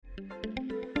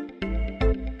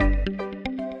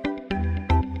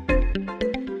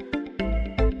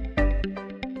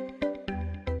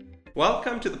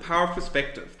Welcome to The Power of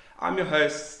Perspective. I'm your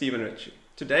host, Stephen Ritchie.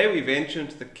 Today we venture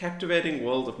into the captivating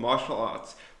world of martial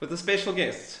arts with a special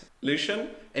guest. Lutcin,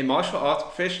 a martial arts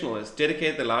professional, has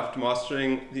dedicated their life to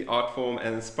mastering the art form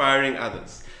and inspiring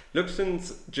others.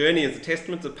 Lutcin's journey is a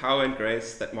testament to the power and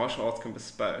grace that martial arts can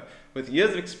bestow, with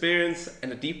years of experience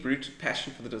and a deep-rooted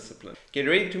passion for the discipline. Get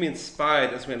ready to be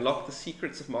inspired as we unlock the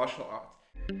secrets of martial arts.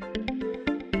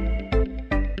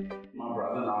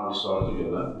 We started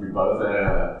together. We both had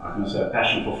a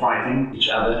passion for fighting each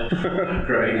other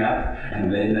growing up,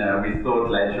 and then we thought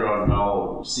later on,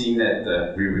 well, seeing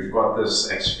that we've got this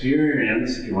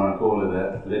experience, if you want to call it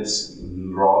that, let's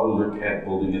rather look at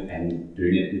building it and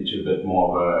doing it into a bit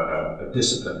more of a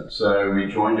discipline. So we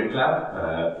joined a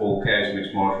club, Paul Cave's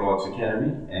Mixed Martial Arts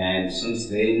Academy, and since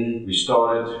then we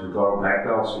got our black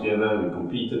belts together, we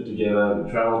competed together,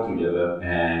 we traveled together,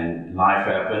 and life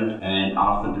happened, and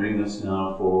I've been doing this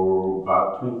now for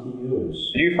about 20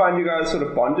 years. Do you find you guys sort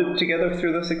of bonded together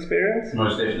through this experience?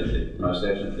 Most definitely.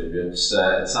 It's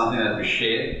something that we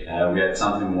share. We had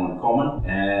something more in common,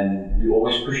 and we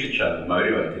always pushed each other,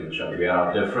 motivated each other. We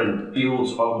had different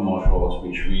fields of martial arts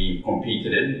which we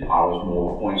competed in. I was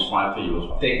more points fighter. He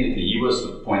was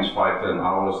the points fighter, and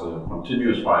I was the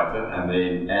continuous fighter. And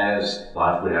then as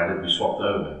life would have it, we swapped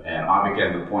over, and I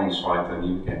became the points fighter, and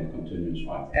he became the continuous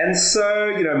fighter. And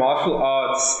so, martial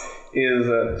arts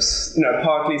is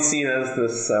partly seen as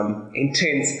this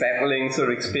intense battling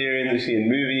sort of experience you see in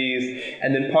movies,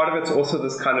 and then part of it's also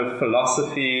this kind of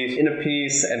philosophy, inner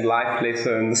peace and life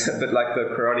lessons, a bit like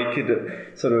the Karate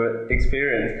Kid sort of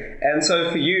experience. And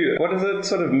so for you, what does it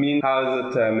sort of mean? How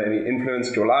has it maybe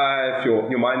influenced your life,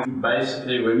 your mind?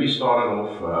 Basically, when we started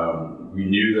off, we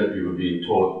knew that we were being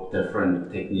taught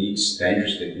different techniques,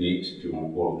 dangerous techniques, if you want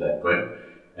to call it that way,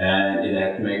 and it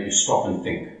had to make you stop and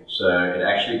think. So it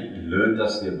actually learned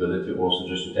us the ability also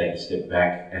just to take a step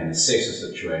back and assess a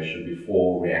situation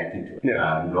before reacting to it.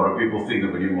 Yeah. A lot of people think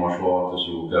that when you're a martial artist,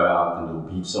 you'll go out and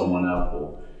you'll beat someone up,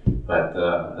 but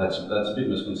that's a big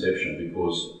misconception,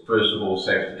 because first of all,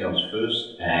 safety comes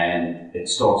first, and it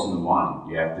starts in the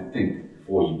mind. You have to think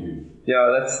before you do.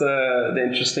 Yeah, that's the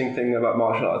interesting thing about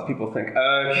martial arts. People think,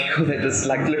 they're just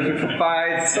like looking for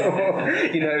fights or,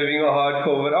 being a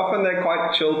hardcore. But often they're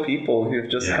quite chill people who've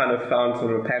just kind of found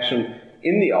sort of a passion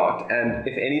in the art, and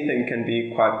if anything can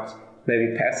be quite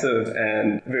maybe passive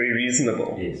and very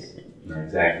reasonable. Yes,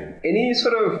 exactly. Any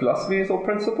sort of philosophies or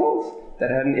principles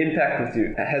that had an impact with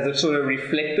you? Has it sort of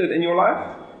reflected in your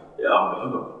life?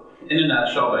 Yeah, in a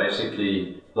nutshell,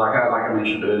 basically, like I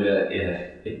mentioned earlier,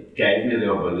 it gave me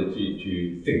the ability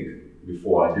to think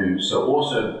before I do. So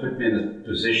also put me in a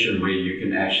position where you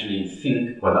can actually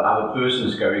think what the other person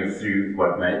is going through,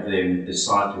 what made them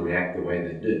decide to react the way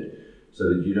they did, so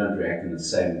that you don't react in the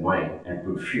same way and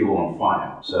put fuel on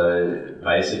fire. So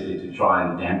basically to try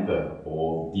and damper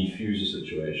or defuse a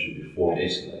situation before it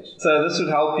escalates. So this would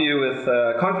help you with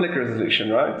conflict resolution,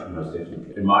 right? Most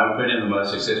definitely. In my opinion, the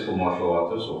most successful martial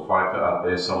artist or fighter out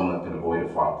there is someone that can avoid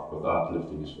a fight without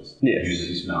lifting his fist. Yes. Uses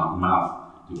his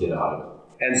mouth to get out of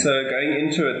it. And so going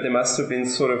into it, there must have been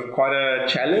sort of quite a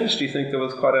challenge. Do you think there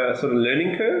was quite a sort of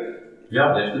learning curve?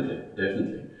 Yeah,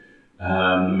 definitely.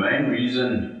 The main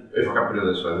reason, if I can put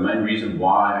it this way, the main reason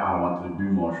why I wanted to do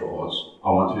martial arts, I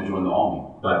wanted to join the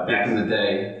army. But back in the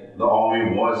day, the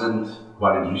army wasn't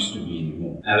what it used to be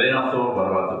anymore. And then I thought, what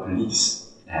about the police?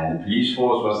 And the police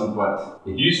force wasn't what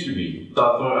it used to be. So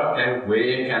I thought, okay,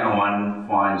 where can one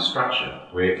find structure?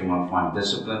 Where can one find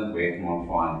discipline? Where can one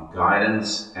find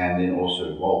guidance? And then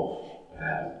also evolve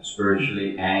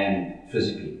spiritually and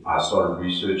physically. I started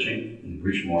researching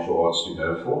which martial arts to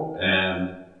go for,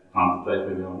 and contemplate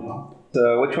where we are now.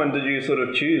 So which one did you sort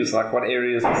of choose? Like what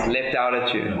areas was leapt out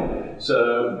at you?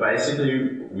 So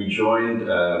basically we joined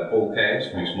Paul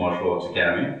Cave's Mixed Martial Arts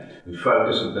Academy. We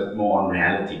focus a bit more on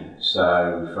reality.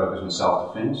 So we focus on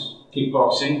self-defense,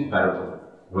 kickboxing,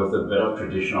 but with a bit of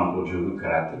traditional judo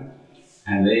karate,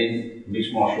 and then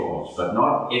mixed martial arts, but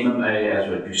not MMA as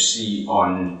what you see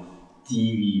on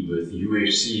TV with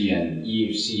UFC and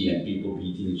EFC and people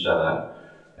beating each other.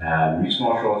 Mixed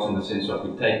martial arts in the sense that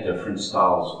we take different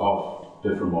styles of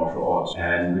different martial arts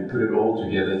and we put it all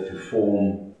together to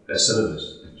form a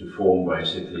syllabus, to form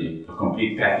basically a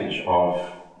complete package of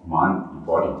mind and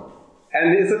body.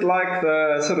 And is it like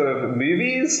the sort of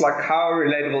movies? Like how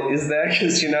relatable is that?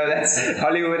 Because that's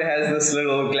Hollywood has this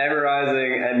little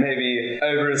glamorizing and maybe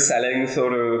overselling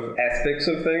sort of aspects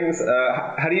of things.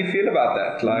 How do you feel about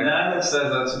that? No, that's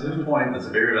a good point. That's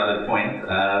a very valid point.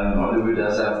 Hollywood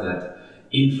does have that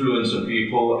influence on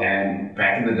people, and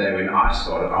back in the day when I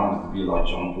started, I wanted to be like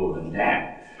John Paul Van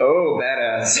Damme. Oh,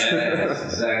 badass. Yes,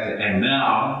 exactly. And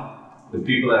now the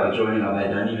people that are joining, they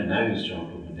don't even know who's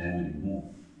Jean-Claude Van Damme anymore,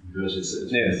 because it's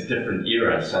a different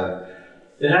era. So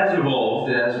it has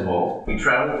evolved. We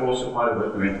traveled also quite a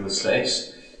bit. We went to the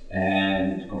States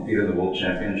and competed in the World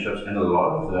Championships, and a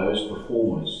lot of those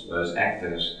performers, those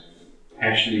actors,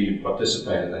 actually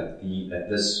participated at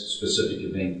this specific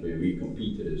event where we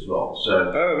competed as well. So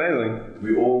amazing.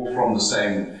 We're all from the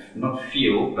same, not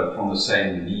field, but from the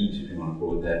same league, if you want to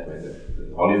call it that way.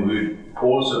 The Hollywood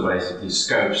also basically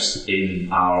scopes in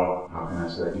our,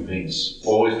 events,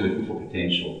 always looking for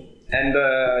potential. And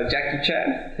Jackie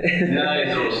Chan? No,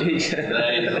 he's awesome. He's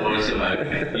awesome.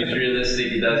 Okay. He's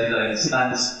realistic, he does his own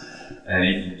stunts, and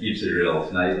he keeps it real.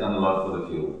 So he's done a lot for the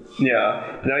field.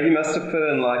 Yeah. Now you must have put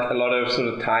in like a lot of sort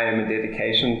of time and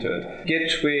dedication to it.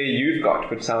 Get where you've got,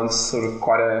 which sounds sort of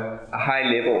quite a high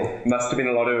level. Must have been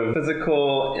a lot of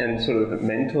physical and sort of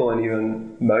mental and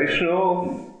even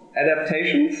emotional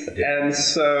adaptations. And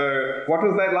so what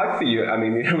was that like for you? I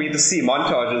mean, we just see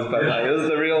montages, but like, it was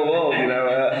the real world,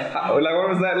 what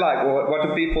was that like? What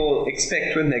do people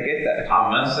expect when they get that? I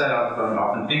must say,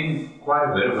 I've been thinking quite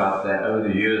a bit about that over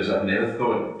the years. I've never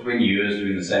thought 20 years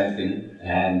doing the same thing,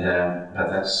 and but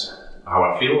that's how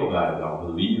I feel about it. I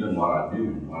believe in what I do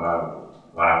and what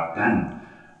I've done.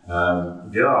 A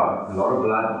lot of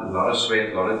blood, a lot of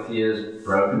sweat, a lot of tears,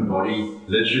 broken body.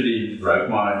 Literally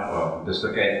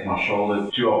dislocated my shoulder.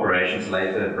 2 operations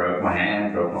later, broke my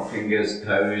hand, broke my fingers,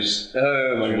 toes,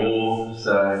 jaw.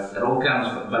 So it all comes,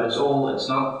 but it's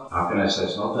not, how can I say,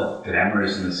 it's not that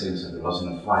glamorous in the sense that it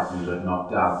wasn't a fight and you got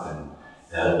knocked out.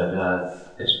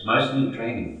 It's mostly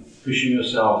training. Pushing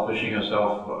yourself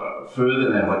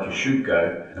further than what you should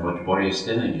go and what your body is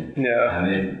telling you. Yeah. And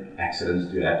then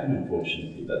accidents do happen,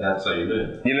 unfortunately, but that's how you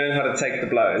learn. You learn how to take the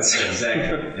blows.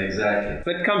 Exactly.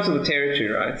 But it comes with the territory,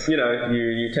 right?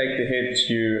 You take the hits,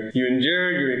 you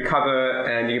endure, you recover,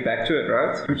 and you get back to it,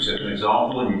 right? You set an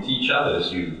example and you teach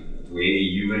others where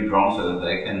you went wrong so that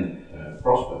they can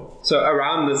prosper. So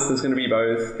around this, there's going to be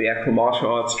both the actual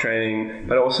martial arts training,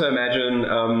 but also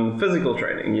imagine physical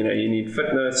training. You need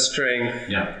fitness, strength.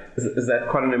 Yeah. Is that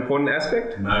quite an important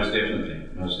aspect? Most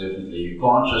definitely. You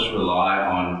can't just rely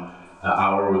on an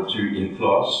hour or 2 in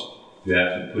class. You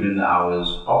have to put in the hours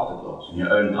after class, in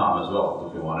your own time as well,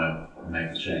 if you want to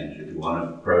make a change, if you want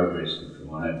to progress, if you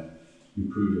want to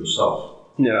improve yourself.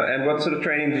 Yeah, and what sort of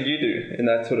training did you do in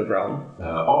that sort of realm?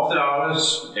 After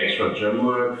hours, extra gym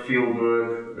work, field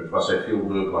work. If I say field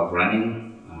work, like running.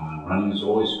 Running is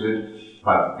always good,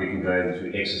 but we can go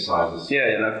into exercises.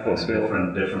 Yeah, of course.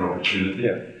 Different opportunity.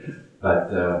 Yeah.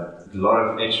 But a lot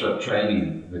of extra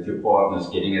training with your partners,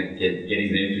 getting them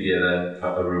together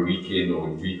over a weekend or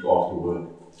a week after work.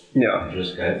 Yeah. And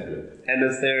just go through it. And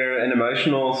is there an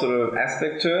emotional sort of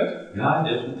aspect to it? Yeah,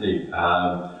 definitely.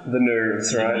 The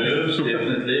nerves, right? The nerves,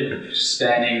 definitely.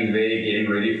 Standing there, getting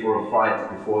ready for a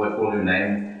fight before they call your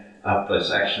name up,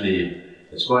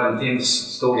 it's quite intense.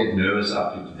 Still get nervous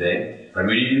up to today. But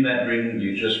when you're in that ring,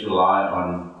 you just rely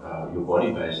on your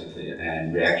body, basically,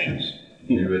 and reactions.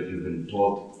 Do what you've been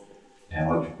taught and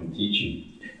what you've been teaching.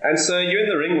 And so you're in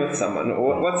the ring with someone.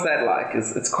 What's that like?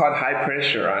 It's quite high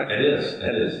pressure, right? It is.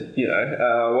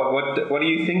 What are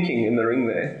you thinking in the ring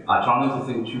there? I try not to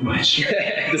think too much.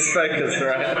 Just focus,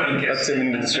 right? Not too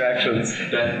many distractions.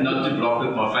 Not to block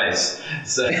with my face.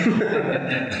 So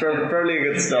it's probably a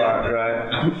good start,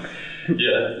 right?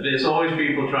 Yeah, there's always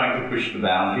people trying to push the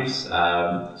boundaries.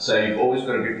 So you've always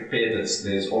got to be prepared that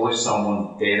there's always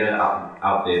someone better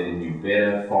out there than you,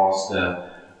 better, faster,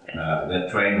 that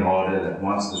train harder, that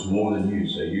wants this more than you.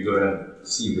 So you got to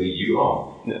see where you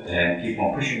are and keep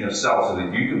on pushing yourself so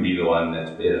that you can be the one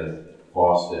that's better,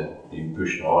 faster, being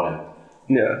pushed harder.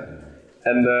 Yeah.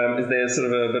 And is there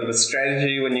sort of a bit of a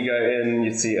strategy when you go in?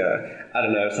 You see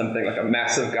something like a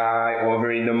massive guy or a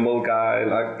very nimble guy.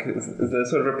 Like, is there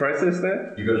sort of a process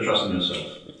there? You've got to trust in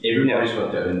yourself. Everybody's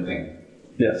got their own thing.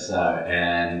 Yeah. So,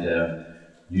 and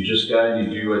you just go and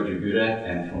you do what you're good at,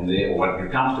 and from there, or what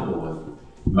you're comfortable with.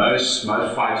 Most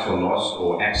fights are lost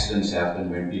or accidents happen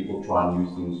when people try new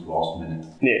things last minute.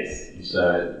 Yes.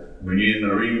 So when you're in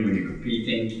the ring, when you're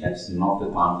competing, that's not the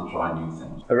time to try new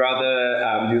things.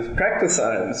 Rather use practice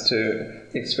science to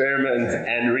experiment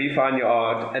and refine your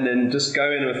art, and then just go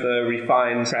in with a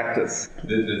refined practice.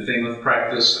 The thing with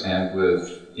practice and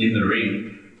with in the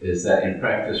ring is that in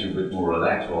practice you're a bit more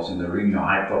relaxed, whilst in the ring you're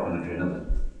hyped up on adrenaline.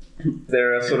 Is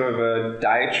there a sort of a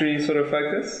dietary sort of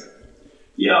focus?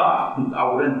 Yeah,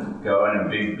 I wouldn't go on a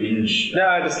big binge.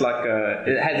 No, just like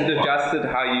has it adjusted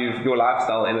how your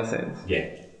lifestyle in a sense? Yeah,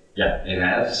 it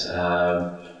has.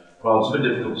 Well, it's a bit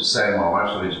difficult to say my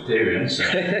wife's a vegetarian, so,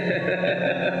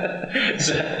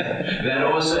 so that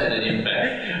also had an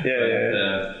impact.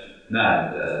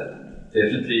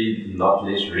 Definitely a lot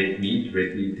less red meat.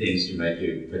 Red meat tends to make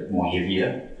you a bit more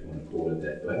heavier, if you want to call it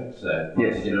that way. So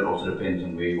it also depends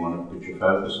on where you want to put your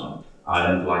focus on. I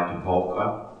don't like to bulk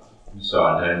up, so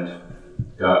I don't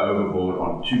go overboard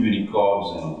on too many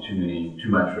carbs and too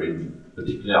much red meat.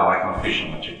 Particularly, I like my fish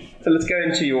and my chicken. So let's go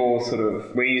into your sort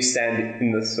of where you stand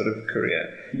in this sort of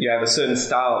career. You have a certain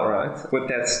style, right? With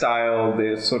that style,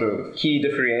 there's sort of key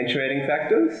differentiating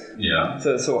factors. Yeah.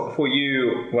 So for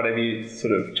you, what have you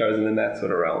sort of chosen in that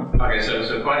sort of realm? Okay,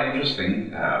 so quite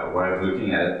interesting way of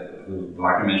looking at it.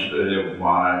 Like I mentioned earlier,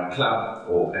 my club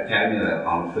or academy that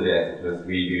I'm affiliated with,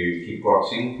 we do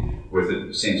kickboxing with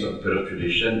a sense of a bit of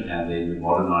tradition, and then we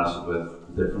modernize it with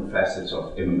different facets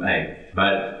of MMA.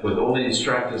 But with all the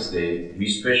instructors there, we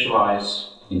specialize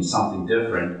in something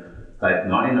different, but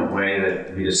not in a way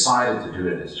that we decided to do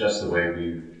it. It's just the way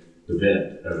we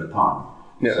developed over time.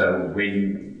 Yeah. So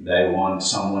when they want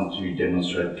someone to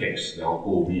demonstrate kicks, they'll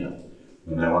call me up.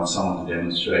 When they want someone to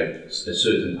demonstrate a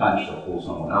certain punch, they'll call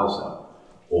someone else up.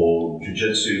 Or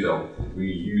jiu-jitsu, we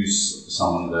use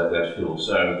someone that field.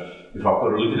 So if I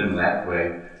could look at it in that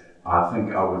way, I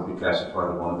think I would be classified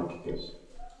as one of the kickers.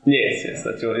 Yes,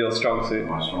 that's your strong suit.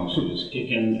 My strong suit is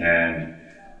kicking and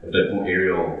a bit more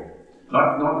aerial.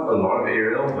 Not a lot of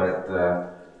aerial, but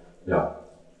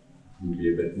maybe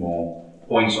a bit more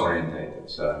points orientated.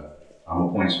 So I'm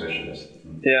a point specialist.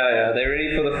 Yeah, they're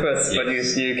ready for the fists, yes. But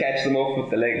you catch them off with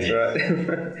the legs, yes. Right?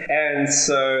 And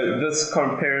so this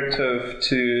comparative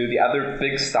to the other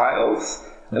big styles,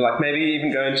 like maybe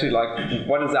even go into like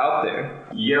what is out there?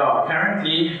 Yeah,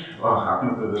 currently, I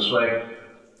can put it this way.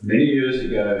 Many years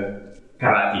ago,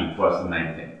 karate was the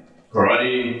main thing.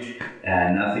 Karate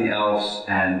and nothing else,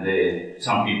 and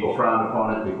some people frowned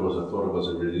upon it because I thought it was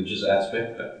a religious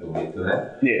aspect, but we'll get to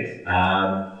that. Yes.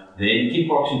 Then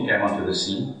kickboxing came onto the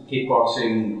scene.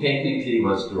 Kickboxing technically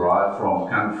was derived from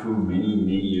Kung Fu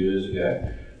many years ago,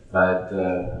 but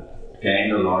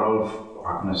gained a lot of,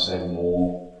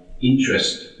 more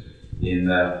interest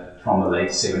from the late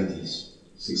 70s,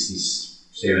 60s,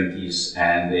 70s,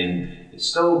 and then it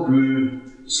still grew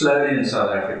slowly in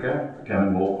South Africa,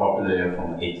 becoming more popular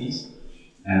from the 80s.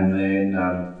 And then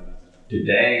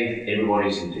today,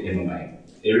 everybody's into MMA.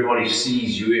 Everybody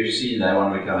sees UFC and they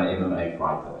want to become an MMA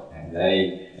fighter. And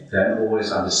they don't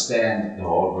always understand the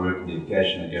hard work and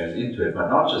dedication that goes into it. But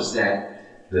not just that,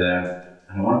 I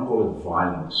don't want to call it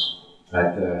violence,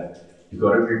 but you've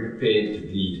got to be prepared to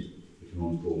bleed, if you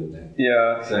want to call it that.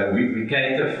 Yeah. So we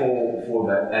cater for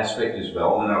that aspect as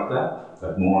well in our club,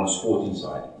 but more on the sporting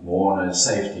side, more on a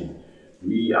safety.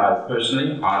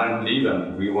 I don't believe,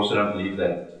 and we also don't believe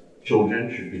that children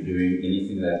should be doing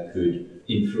anything that could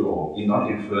not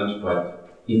influence, but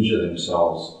injure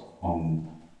themselves on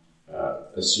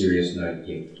a serious note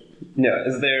yet. Yeah,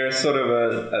 is there sort of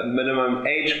a minimum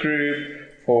age group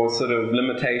or sort of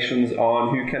limitations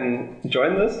on who can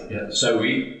join this? Yeah, so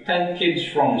we take kids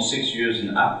from 6 years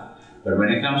and up, but when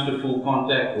it comes to full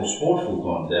contact or sport full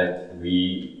contact,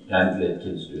 we don't let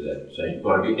kids do that. So you've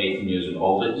got to be 18 years and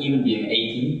older. Even being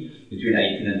 18, between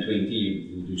 18 and 20,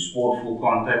 you do sport full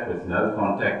contact with no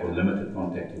contact or limited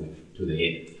contact to the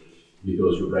head,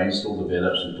 because your brain still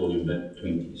develops until your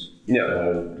mid-20s. Yeah.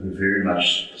 So we're very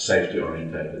much safety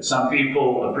orientated. Some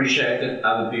people appreciate it,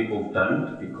 other people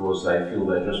don't, because they feel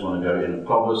they just want to go in and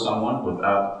clobber someone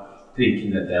without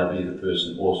thinking that they'll be the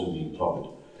person also being clobbered.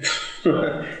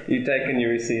 So, you take and you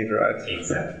receive, right?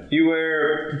 Exactly. You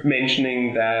were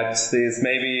mentioning that there's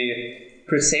maybe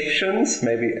perceptions,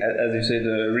 maybe, as you said,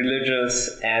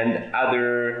 religious and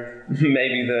other,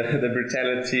 maybe the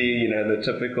brutality, the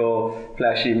typical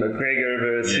flashy McGregor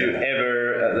versus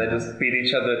whoever, they just beat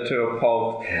each other to a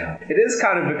pulp. Yeah. It is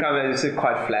kind of become, as you said,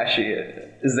 quite flashy.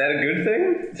 Is that a good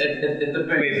thing? It depends.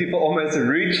 Where people almost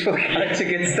reach for the guy to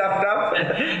get stuffed up,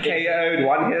 KO'd,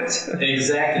 one hit.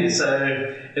 Exactly. So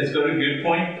it's got a good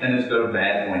point and it's got a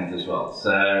bad point as well.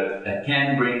 So it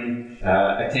can bring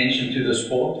attention to the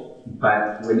sport.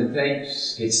 But when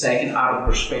it's taken out of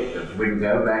perspective, when we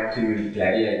go back to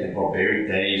gladiator barbaric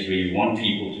days where you want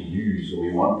people to lose or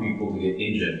you want people to get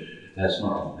injured, that's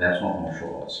not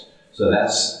martial arts. So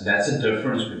that's a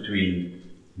difference between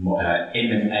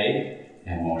MMA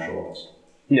and martial arts.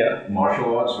 Yeah.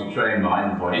 Martial arts, we train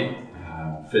mind and body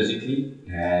physically,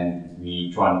 and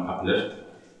we try and uplift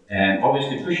and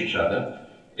obviously push each other.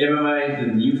 MMA,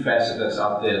 the new facet that's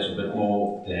out there, is a bit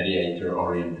more gladiator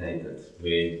orientated,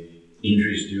 where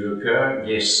injuries do occur.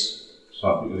 Yes,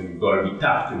 so you've got to be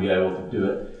tough to be able to do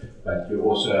it, but you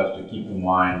also have to keep in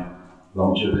mind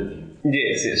longevity.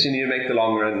 Yes, you need to make the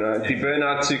long run, right? If you burn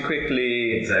out too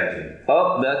quickly, Exactly.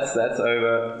 oh, that's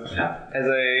over. Yeah. As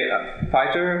a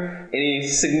fighter, any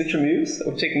signature moves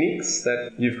or techniques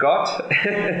that you've got?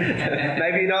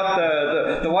 Maybe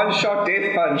not the one-shot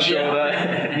death punch or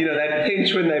that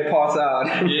pinch when they pass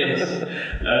out. Yes.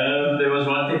 There was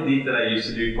one technique that I used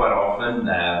to do quite often.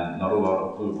 Not a lot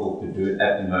of people could do it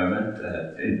at the moment.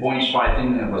 In points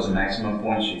fighting, it was a maximum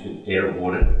points you could get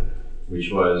awarded,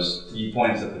 which was 3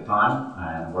 points at the time,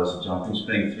 and was a jumping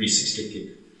spring 360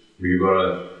 kick. Where you got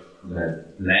to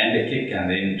land a kick and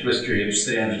then twist your hips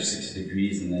 360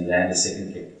 degrees and then land a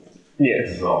second kick.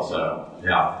 Yes. As well. So,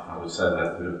 yeah, I would say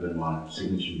that would have been my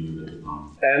signature move at the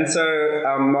time. And so,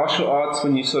 martial arts,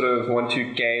 when you sort of want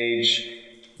to gauge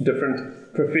different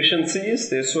proficiencies,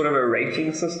 there's sort of a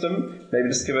rating system. Maybe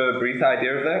just give a brief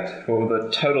idea of that for the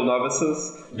total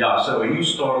novices. Yeah, so when you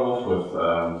start off with,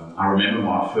 I remember when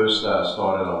I first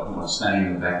started off, I was standing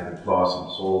in the back of the class and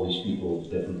saw all these people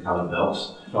with different colored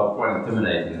belts. It felt quite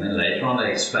intimidating. And then later on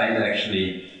they explained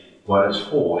actually what it's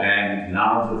for. And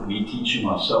now that we're teaching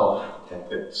myself, it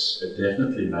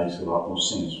definitely makes a lot more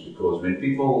sense, because when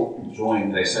people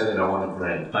join, they say that I want to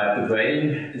grade. But the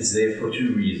grading is there for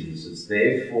two reasons. It's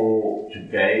there to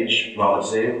gauge,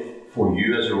 it's there for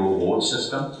you as a reward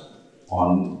system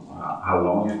on how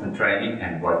long you've been training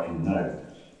and what you know.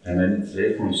 And then it's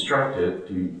there for instructor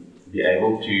to be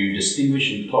able to distinguish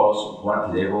in class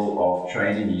what level of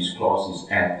training his class is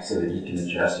at, so that he can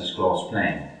adjust his class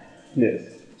plan. Yes.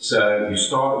 So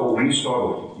when you start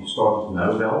off, you start with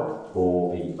no belt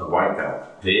or a white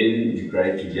belt. Then you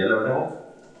grade to yellow belt,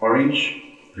 orange,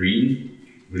 green,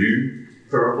 blue,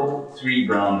 purple, 3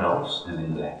 brown belts, and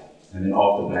then black. And then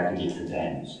after black you get the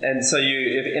dans. And so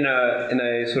if in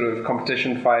a sort of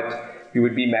competition fight, you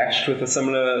would be matched with a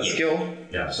similar skill?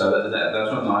 Yeah, so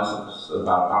that's what's nice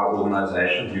about our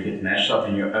organization. You get matched up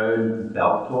in your own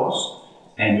belt class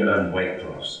and your own weight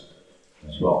class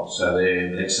as well. So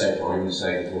then, let's say for argument's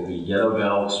sake, it will be yellow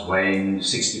belts weighing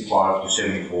 65 to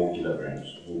 74 kilograms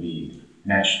will be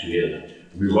matched together.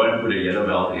 We won't put a yellow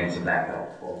belt against a black belt,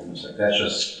 for argument's sake. That's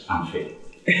just unfair.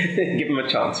 Give them a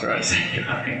chance, right?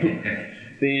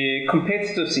 The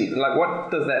competitive scene, like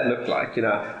what does that look like?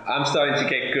 I'm starting to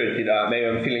get good, maybe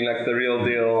I'm feeling like the real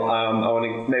deal. I want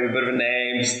to maybe a bit of a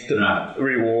name, just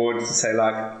rewards to say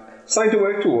like, something to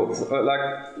work towards.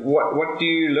 Like, what do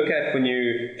you look at when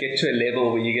you get to a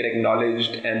level where you get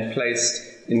acknowledged and placed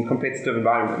in competitive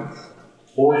environments?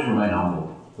 Always remain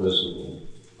humble, first of all.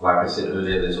 Like I said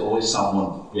earlier, there's always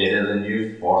someone better than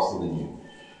you, faster than you.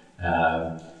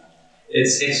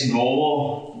 It's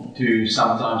normal to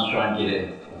sometimes try and get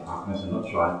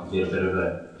to get a bit of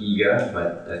an ego,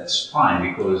 but that's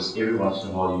fine, because every once in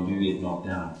a while you do get knocked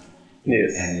down.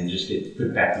 Yes. And you just get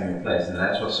put back in your place. And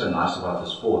that's what's so nice about the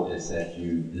sport, is that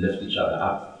you lift each other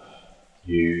up.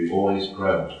 You always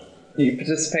grow. You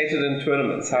participated in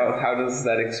tournaments. How does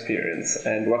that experience,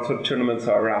 and what sort of tournaments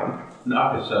are around?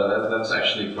 Okay, so that's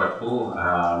actually quite cool.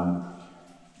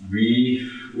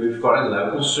 We've got a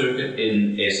local circuit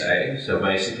in SA. So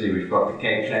basically we've got the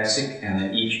Cape Classic, and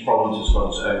then each province has got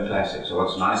its own classic. So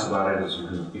what's nice about it is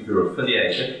if you're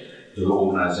affiliated to the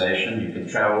organization, you can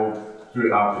travel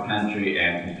throughout the country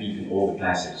and compete in all the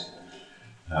classics,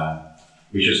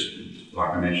 which is, like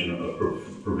I mentioned, on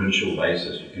a provincial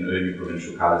basis. You can earn your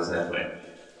provincial colours that way.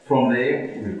 From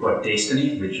there, we've got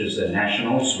Destiny, which is the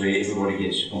nationals, where everybody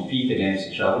gets to compete against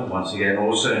each other, once again,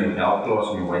 also in your belt class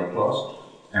and your weight class.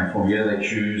 And from here, they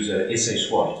choose SA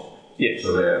squad. Yes.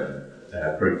 So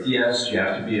the Proteas, you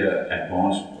have to be an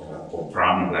advanced or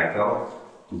brown and black belt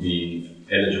to be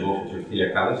eligible for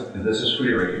Protea colours, and this is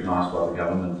fully recognised by the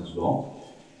government as well.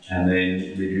 And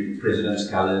then we do President's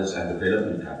colours and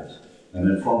development colours. And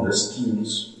then from this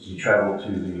teams, we travel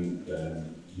to the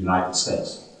United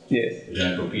States. Yes. We're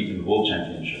going to compete in the World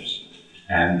Championships.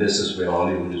 And this is where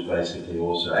Hollywood is basically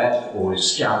also at, always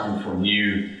scouting for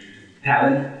new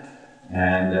talent.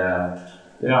 And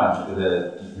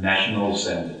the nationals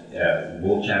and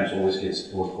World Champs always gets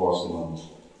broadcasted on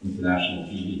international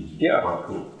TV. Yeah, quite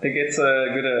cool. It gets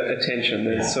a good attention.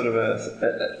 There's sort of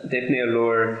definitely a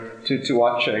lure to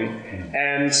watching.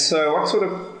 And so, what sort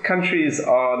of countries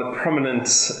are the prominent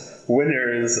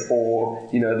winners, or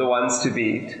the ones to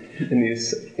beat in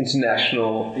these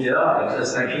international? Yeah,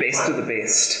 it's actually best of the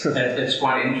best. It's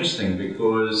quite interesting,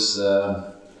 because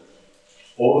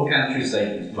all the countries they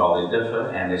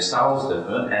differ, and their styles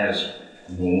differ, as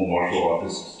normal martial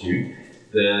artists do.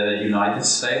 The United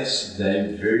States,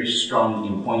 they're very strong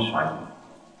in points fighting.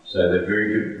 So they're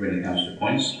very good when it comes to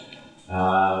points.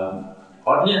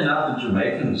 Oddly enough, the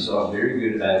Jamaicans are very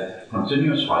good at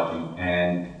continuous fighting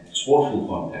and sportful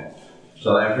contact.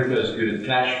 South Africa is good at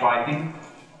clash fighting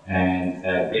and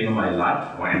MMA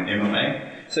light, or an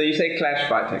MMA. So you say clash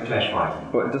fighting? Clash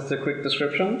fighting. What, just a quick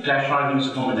description? Clash fighting is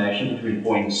a combination between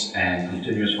points and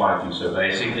continuous fighting. So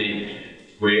basically,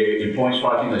 where in points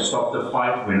fighting, they stop the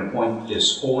fight when a point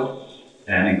is scored,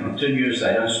 and in continuous,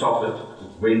 they don't stop it.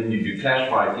 When you do clash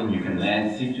fighting, you can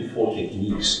land 3 to 4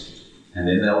 techniques, and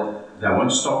then they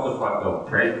won't stop the fight, they'll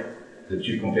break the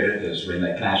two competitors when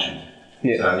they're clashing.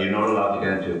 Yeah. So you're not allowed to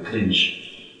go into a clinch,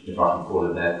 if I can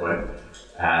call it that way.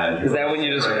 Is that when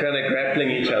you're just kind of grappling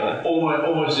each other?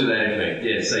 Almost to that effect,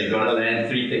 yes. So you've got to land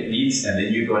 3 techniques, and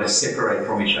then you've got to separate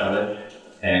from each other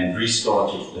and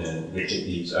restart the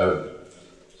techniques over.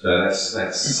 So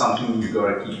that's something you've got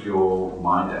to keep your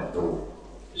mind at, or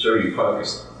so you're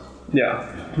focused. Yeah.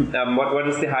 What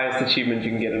is the highest achievement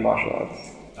you can get in martial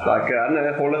arts? Like, I don't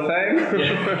know, Hall of Fame?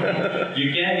 Yeah.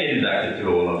 You can get inducted to the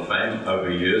Hall of Fame over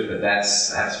years, but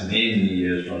that's many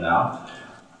years from now.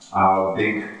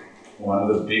 One of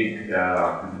the big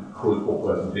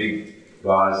big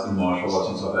guys in martial arts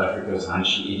in South Africa is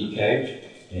Hanshi Eddie Cave,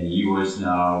 and he was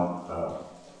now,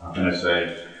 I'm going to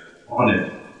say,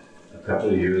 honored a couple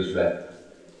of years back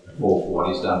for what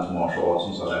he's done to martial arts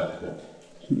in South Africa.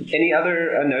 Any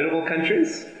other notable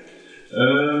countries?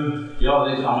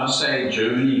 I must say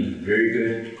Germany, very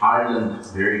good. Ireland,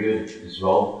 very good as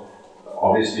well.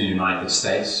 Obviously, United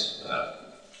States,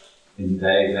 and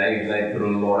they put a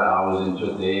lot of hours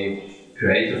into it. Their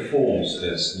creative forms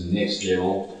is next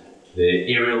level. Their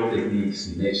aerial techniques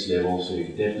next level. So you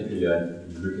can definitely go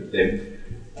and look at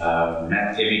them.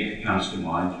 Matt Emick comes to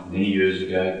mind many years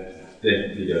ago.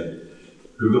 Definitely go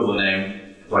Google the name.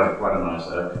 Quite a nice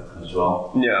oak as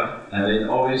well. Yeah. And then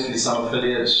obviously some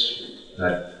affiliates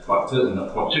that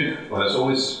partook, but it's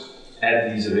always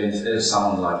at these events is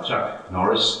someone like Chuck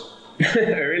Norris.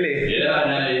 Really? Yeah,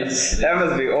 no, that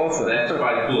must be awesome. That's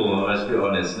quite cool, I must be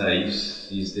honest. No,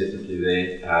 he's definitely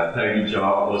there. Tony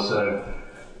Jar also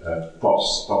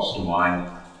pops to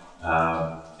mind.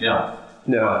 Yeah.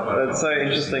 No, that's so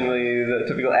interestingly, the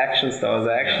typical action stars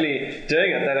are actually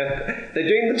doing it. They're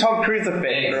doing the Tom Cruise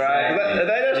effect, right?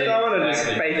 They just don't want to just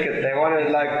fake it. They want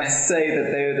to say that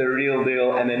they're the real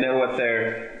deal and they know what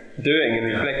they're doing and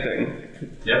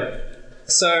reflecting. Yep.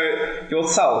 So,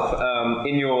 yourself,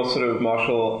 in your sort of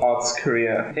martial arts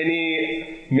career,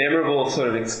 any memorable sort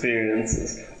of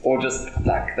experiences, or just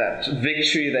like that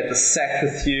victory that just sat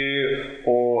with you,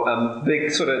 or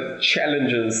big sort of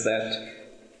challenges that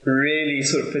really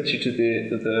sort of put you to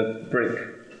the brink?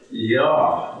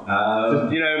 Yeah.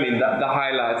 You know what I mean? The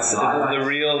highlights. The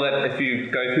real that if you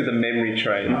go through the memory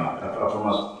train. If I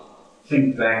must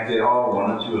think back, there are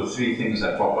 1 or 2 or 3 things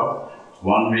that pop up.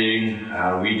 One being,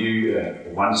 we do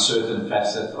one certain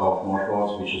facet of martial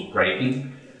arts, which is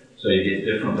breaking. So you get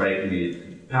different breaking. You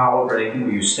get power breaking,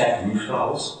 where you stack roof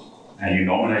tiles, and you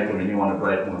nominate them, and you want to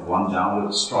break them with one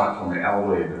downward strike from your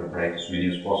elbow. You're going to break as many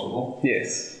as possible.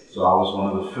 Yes. So I was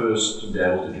one of the first to be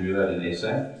able to do that in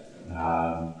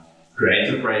SA.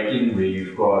 Creative breaking, where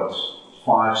you've got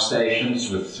 5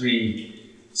 stations with 3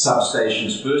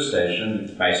 substations per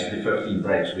station, basically 15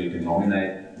 breaks, where you can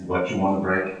nominate what you want to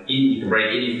break. You can break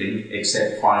anything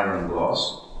except fire and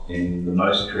glass in the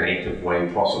most creative way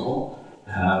possible.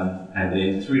 And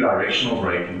then 3-directional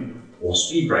breaking or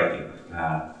speed breaking,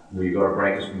 where you've got to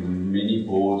break as many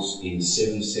boards in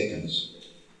 7 seconds.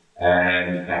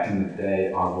 And back in the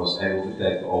day, I was able to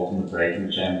take the Ultimate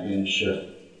Breaking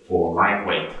Championship for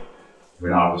lightweight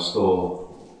when I was still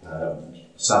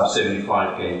sub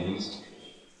 75 kgs.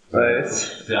 Right.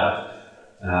 Yeah.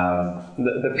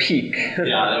 The peak.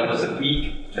 Yeah, that was the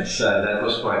peak. So that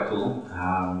was quite cool.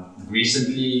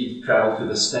 Recently traveled to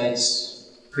the States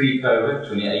pre-COVID,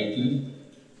 2018,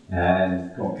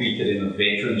 and competed in the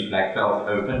Veterans Black Belt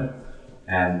Open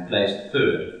and placed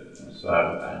 3rd. So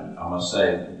I must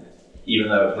say, even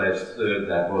though I placed 3rd,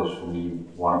 that was for me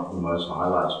one of the most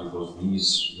highlights, because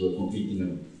these were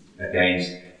competing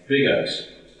against big oaks,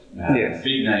 yes.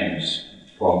 Big names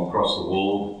from across the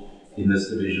world in this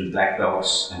division, black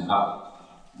belts and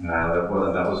up. That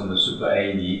was in the Super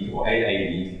A League or AA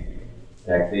League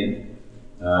back then.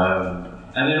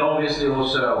 And then obviously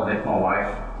also I met my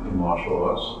wife in martial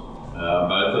arts.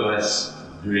 Both of us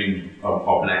doing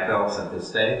our black belts at this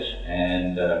stage,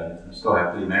 and still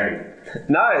happily married.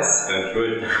 Nice. That's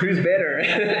good. Who's better?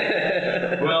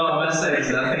 Well, I must say it's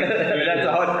nothing. That's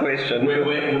a hard question.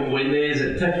 When there's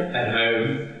a tip at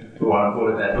home, I want to call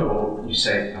it that, or I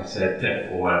say a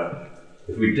tip, or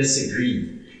if we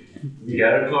disagree, We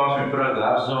go to class, we put our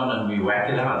gloves on, and we whack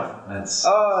it out. That's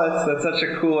such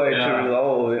a cool way to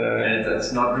roll, And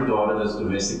it's not regarded as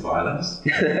domestic violence.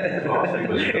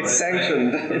 It's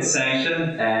sanctioned. It's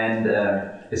sanctioned, and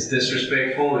it's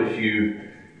disrespectful if you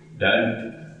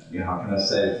don't, how can I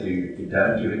say, if you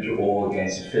don't give it your all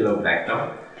against a fellow black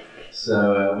dog.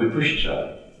 So we push each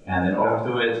other, and then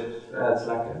afterwards,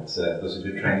 it was a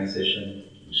good training session.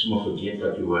 You somehow forget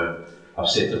what you were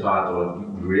upset about, or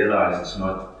you realize it's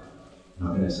not. I'm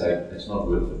going to say it's not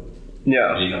worth it.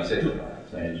 Yeah. Being upset about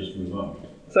it, so you just move on.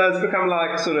 So it's become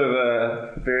like sort of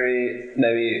a very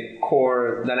maybe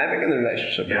core dynamic in the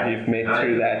relationship. Yeah. You've met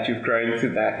through that, you've grown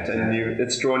through that, exactly. and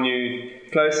it's drawn you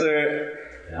closer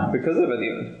because of it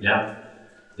even. Yeah,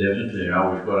 definitely.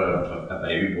 We've got a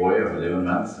baby boy of 11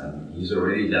 months, and he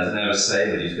doesn't have a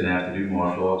say, but he's going to have to do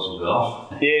martial arts as well.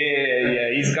 Yeah.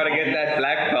 He's got to get that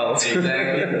black belt.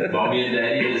 Exactly. Mommy and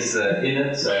daddy is in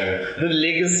it, so... The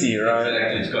legacy, right?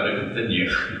 Exactly, it's got to continue.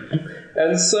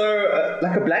 And so,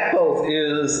 like a black belt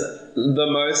is the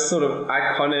most sort of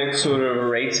iconic sort of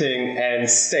rating and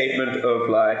statement of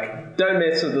like, don't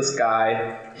mess with this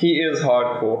guy, he is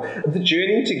hardcore. The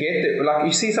journey to get there, like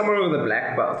you see someone with a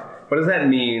black belt, what does that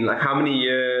mean? Like how many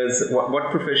years,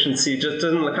 what proficiency, just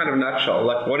in a kind of nutshell,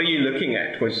 like what are you looking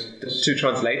at to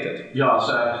translate it? Yeah,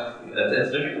 so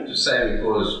it's difficult to say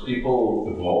because people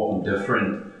evolve in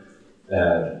different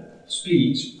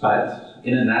speeds, but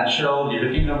in a nutshell, you're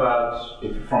looking about,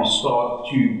 if from start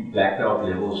to black belt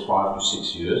levels, 5 to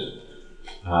 6 years.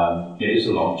 It is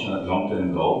a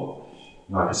long-term goal.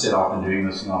 Like I said, I've been doing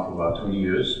this now for about 20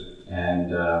 years, and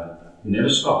you never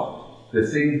stop. The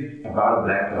thing about a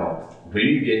black belt, when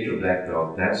you get your black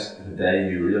belt, that's the day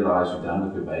you realize you're done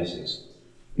with your basics.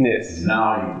 Yes.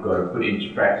 Now you've got to put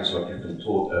into practice what you've been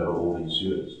taught over all these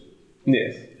years.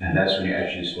 Yes. And that's when you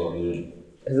actually start learning.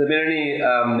 Has there been any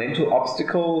mental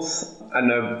obstacles? I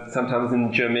know sometimes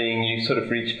in gymming you sort of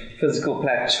reach physical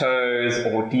plateaus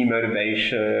or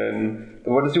demotivation.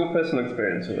 What is your personal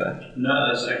experience with that? No,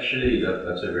 that's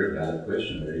a very valid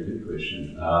question, very good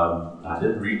question. I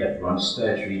did at one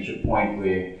stage reach a point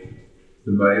where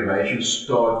the motivation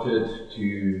started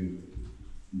to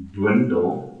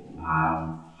dwindle,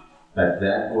 but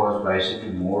that was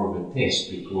basically more of a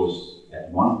test because at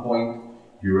one point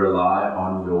you rely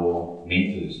on your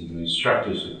mentors and your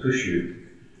instructors to push you,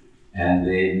 and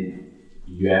then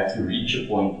you have to reach a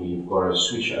point where you've got to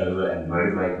switch over and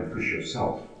motivate and push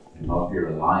yourself and not be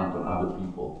reliant on other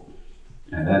people.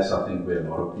 And that's, I think, where a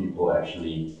lot of people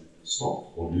actually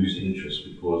stop or lose interest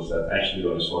because they've actually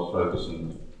got to start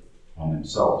focusing on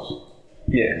themselves.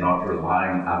 Yeah. Not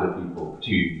relying on other people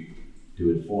to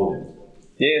do it for them.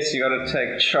 Yes, you got to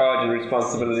take charge and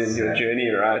responsibility in your journey,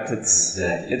 right? It's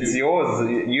yours.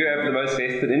 You have the most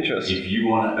vested interest. If you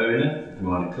want to own it, if you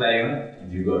want to claim it,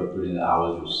 you've got to put in the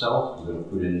hours yourself. You've got to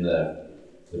put in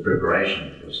the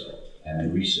preparation yourself and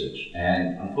the research.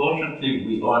 And unfortunately,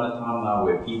 we are in a time now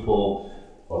where people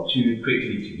are too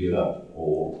quickly to give up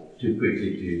or too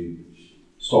quickly to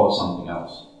start something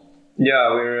else.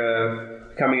 Yeah, we're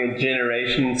becoming a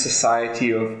generation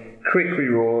society of quick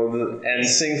rewards and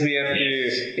things we have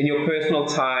to, in your personal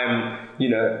time,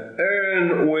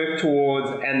 earn, work towards,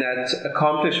 and that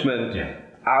accomplishment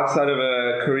outside of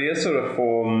a career sort of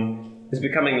form is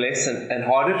becoming less and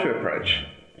harder to approach.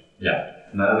 Yeah,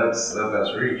 no, that's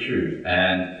very true.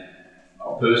 And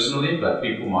personally, but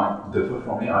people might differ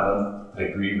from me, I don't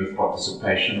agree with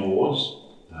participation awards.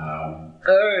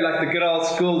 Like the good old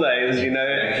school days,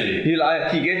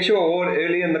 Exactly. You get your award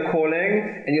early in the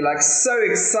calling, and you're like so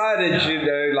excited,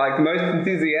 like most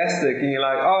enthusiastic, and you're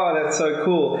like, oh, that's so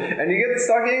cool. And you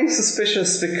start getting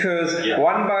suspicious because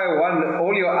one by one,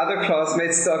 all your other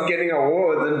classmates start getting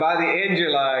awards, and by the end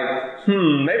you're like,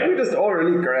 maybe we're just all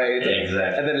really great.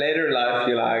 Exactly. And then later in life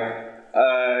you're like,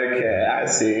 okay, I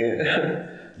see.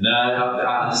 No,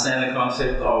 I understand the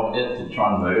concept of it to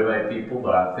try and motivate people,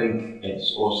 but I think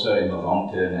it's also in the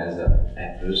long term has an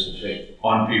adverse effect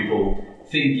on people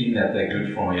thinking that they're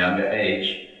good from a younger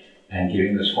age and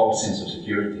giving this false sense of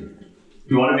security. If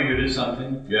you want to be good at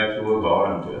something, you have to work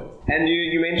hard into it. And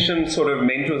you mentioned sort of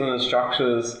mentors and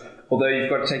instructors, although you've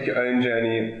got to take your own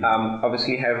journey,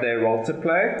 obviously have their role to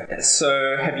play.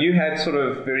 So have you had sort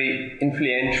of very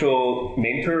influential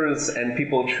mentors and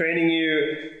people training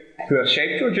you who have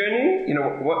shaped your journey?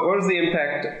 What was the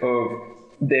impact of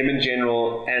them in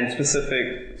general and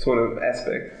specific sort of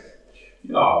aspects?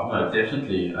 Yeah, no,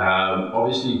 definitely.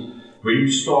 Obviously, when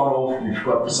you start off, you've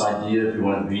got this idea if you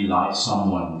want to be like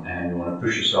someone and you want to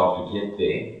push yourself to get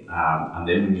there. And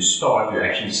then when you start, you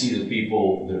actually see the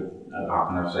people,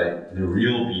 the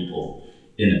real people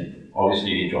in it.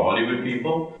 obviously get your Hollywood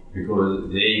people, because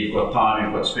there you've got time,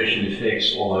 you've got special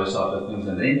effects, all those type of things,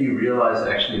 and then you realize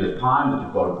actually the time that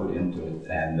you've got to put into it,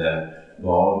 and the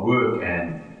hard work,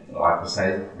 and like I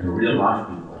say, the real life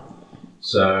people.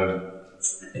 So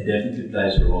it definitely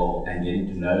plays a role, and getting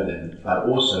to know them, but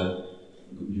also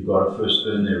you've got to first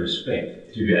earn their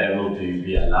respect to be able to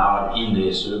be allowed in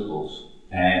their circles,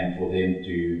 and for them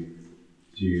to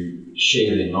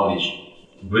share their knowledge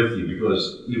with you,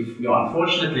 because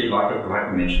unfortunately, like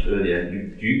I mentioned earlier,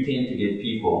 you tend to get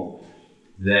people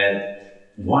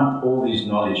that want all this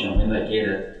knowledge, and when they get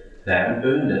it, they haven't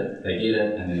earned it, they get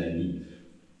it, and then they leave.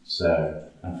 So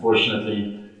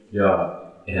unfortunately,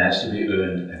 it has to be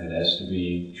earned, and it has to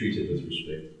be treated with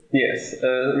respect. Yes,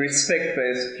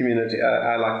 respect-based community.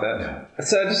 I like that. Yeah.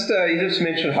 So you just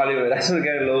mentioned Hollywood. I just want to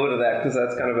go a little bit of that because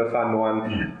that's kind of a fun one.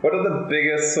 Mm. What are the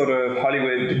biggest sort of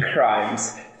Hollywood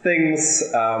crimes? Things,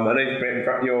 I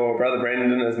know your brother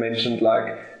Brendan has mentioned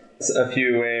like a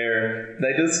few where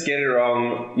they just get it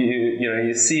wrong.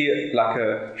 You see like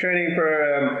a training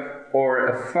program or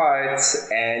a fight,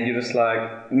 and you're just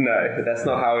like, no, that's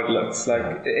not how it looks. Like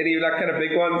any like kind of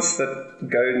big ones that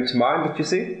go into mind that you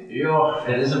see? Yeah,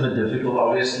 it is a bit difficult,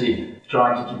 obviously,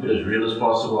 trying to keep it as real as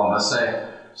possible. I must say,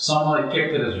 someone that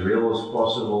kept it as real as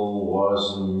possible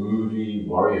was the movie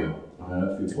Warrior. I don't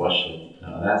know if you've watched it.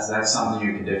 That's something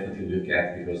you can definitely look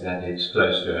at, because that hits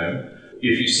close to home.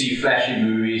 If you see flashy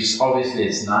movies, obviously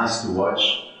it's nice to watch,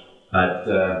 but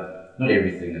not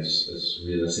everything is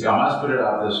realistic. I must put it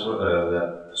out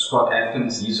that Scott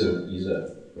Atkins, he's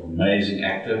an amazing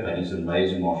actor, but he's an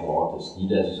amazing martial artist. He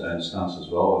does his own stunts as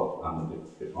well,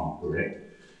 if I'm correct.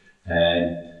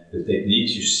 And the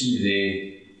techniques you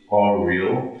see there are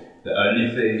real. The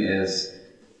only thing is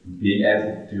being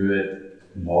able to do it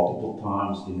multiple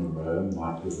times in a row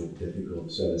might be a bit difficult.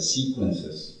 So the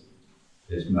sequences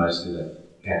is mostly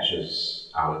that catches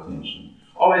our attention.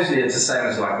 Obviously, it's the same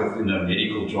as like with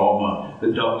medical drama.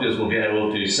 The doctors will be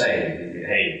able to say,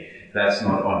 hey, that's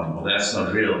not on, or that's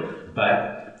not real.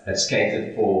 But it's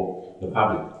catered for the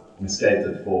public. It's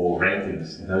catered for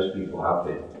ratings and those people out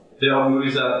there. There are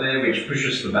movies out there which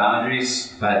pushes the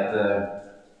boundaries,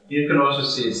 but you can also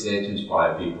see it's there to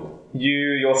inspire people.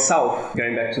 You yourself,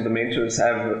 going back to the mentors,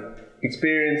 have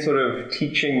experience sort of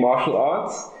teaching martial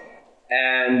arts,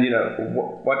 and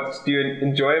what do you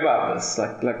enjoy about this?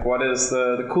 Like what is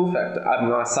the cool factor?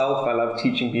 Myself, I love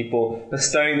teaching people,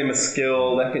 bestowing them a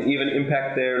skill that can even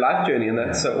impact their life journey, and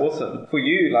that's so awesome. For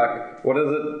you, like, what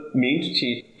does it mean to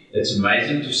teach? It's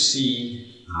amazing to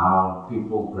see how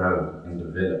people grow and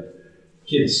develop.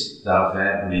 Kids that I've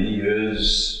had many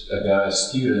years ago as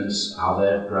students, how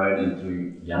they've grown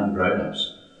into young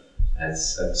grown-ups.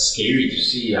 It's scary to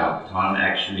see how time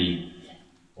actually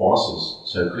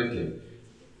passes so quickly.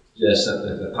 Just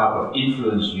the type of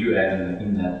influence you have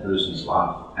in that person's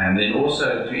life. And then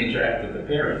also to interact with the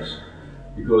parents.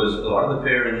 Because a lot of the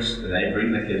parents, they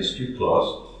bring the kids to class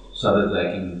so that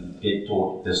they can get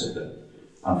taught discipline.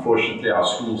 Unfortunately, our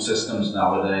school systems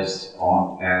nowadays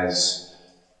aren't as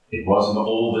it was in the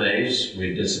old days,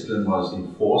 where discipline was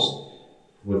enforced.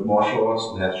 With martial arts,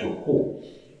 that's your core.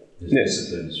 There's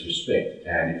discipline, it's respect.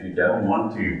 And if you don't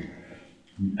want to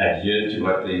adhere to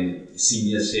what the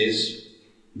senior says,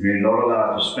 we're not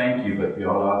allowed to spank you, but we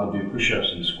are allowed to do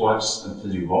push-ups and squats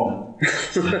until you vomit.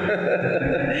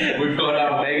 We've got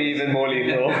our... Maybe even more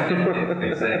lethal.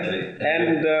 Exactly.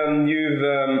 And you've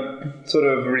sort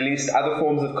of released other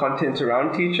forms of content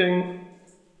around teaching.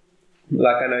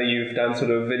 Like I know you've done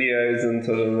sort of videos and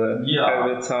sort of the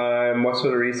COVID time. What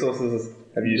sort of resources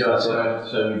have you used?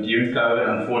 So during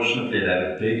COVID, unfortunately, it had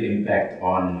a big impact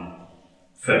on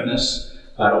fitness,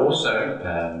 but also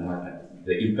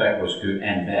the impact was good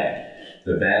and bad.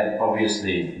 The bad,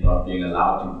 obviously, not being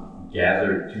allowed to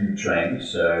gather to train,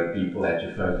 so people had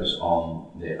to focus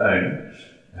on their own.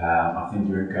 I think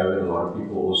during COVID, a lot of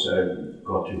people also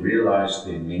got to realize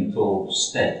their mental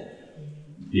state.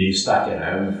 Being stuck at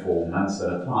home for months at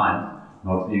a time,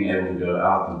 not being able to go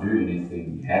out and do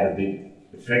anything, had a big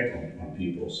effect on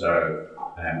people. So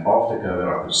after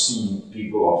COVID, I could see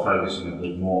people are focusing a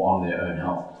bit more on their own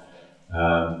health.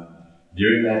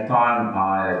 During that time,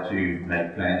 I had to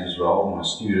make plans as well. My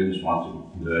students wanted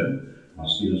to learn. My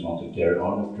students wanted to carry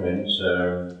on with training.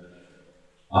 So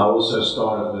I also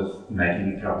started with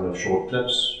making a couple of short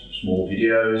clips, small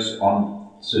videos on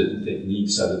certain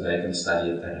techniques so that they can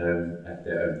study it at home at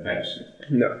their own pace.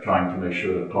 Trying to make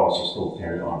sure the classes still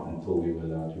carry on until we were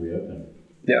allowed to reopen.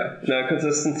 Yeah, no,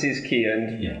 consistency is key,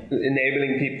 and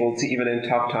enabling people to, even in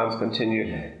tough times, continue.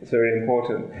 It's very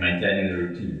important. Maintaining the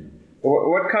routine.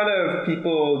 What kind of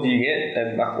people do you get,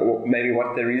 and maybe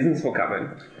what the reasons for coming?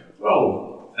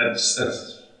 Well,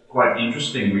 it's quite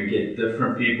interesting. We get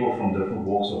different people from different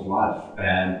walks of life,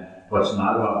 and what's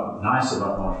nice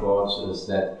about martial arts is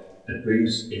that it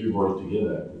brings everybody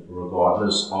together,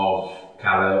 regardless of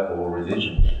color or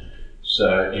religion.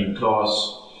 So in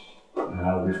class,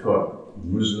 we've got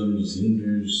Muslims,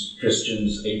 Hindus,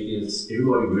 Christians, atheists,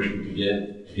 everybody working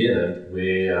together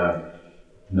where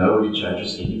nobody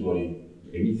judges anybody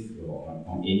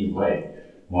on any way.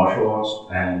 Martial arts,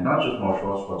 and not just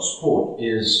martial arts, but sport,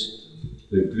 is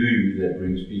the glue that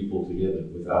brings people together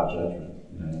without judgment.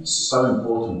 It's so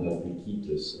important that we keep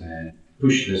this and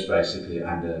push this basically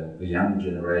under the young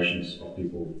generations of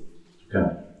people to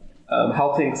come.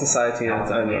 Helping society in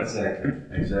its own way.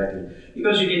 Exactly.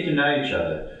 Because you get to know each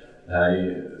other.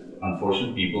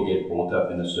 Unfortunately, people get brought up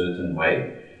in a certain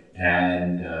way,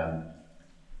 and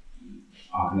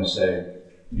I'm going to say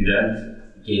you don't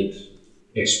get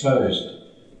exposed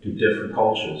to different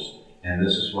cultures, and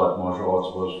this is what martial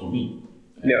arts was for me.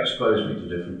 It exposed me to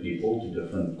different people, to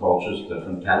different cultures,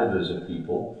 different calibers of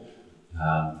people,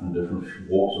 from different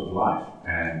walks of life,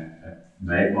 and it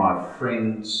made my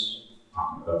friend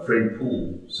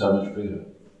pool so much bigger.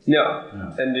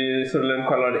 Yeah, and you sort of learn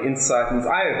quite a lot of insight, and it's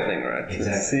eye-opening, right?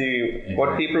 Exactly. To see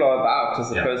what people are about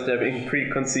as opposed to having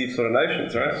preconceived sort of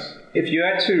notions, right? Yes. If you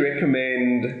had to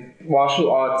recommend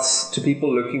martial arts to people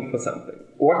looking for something,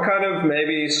 what kind of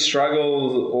maybe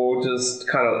struggles or just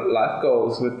kind of life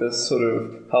goals would this sort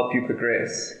of help you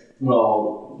progress?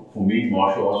 Well, for me,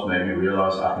 martial arts made me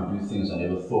realize I can do things I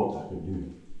never thought I could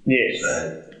do. Yes.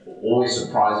 So, always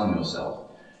surprising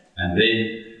yourself. And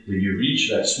then when you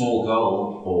reach that small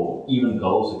goal, or even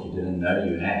goals that you didn't know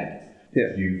you had,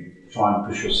 you try and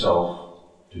push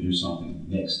yourself to do something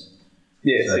next.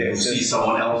 Yes, so you'll see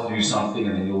someone else do something,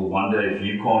 and then you'll wonder if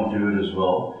you can't do it as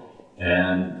well.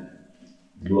 And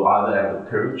you'll either have the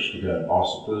courage to go and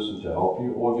ask the person to help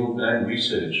you, or you'll go and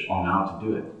research on how to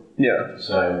do it. Yeah.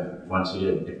 So once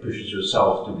again, it pushes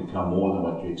yourself to become more than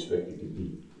what you expected to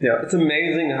be. Yeah, it's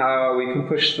amazing how we can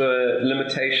push the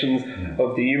limitations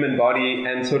of the human body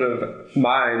and sort of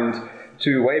mind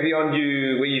to way beyond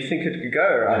you where you think it could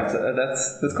go, right? Yeah.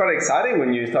 That's quite exciting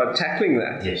when you start tackling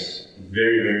that. Yes,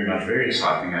 very, very much, very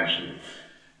exciting actually.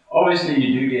 Obviously,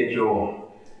 you do get your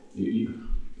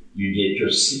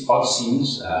odd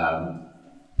scenes.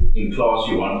 In class,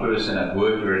 you're one person. At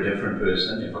work, you're a different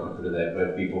person. If I can put it that way,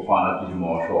 if people find out you do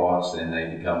martial arts, then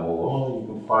they become all, you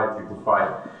can fight.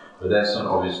 But that's not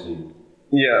obviously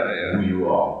who you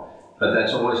are. But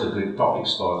that's always a good topic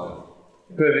starter.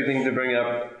 Perfect thing to bring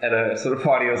up at a sort of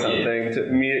party or something to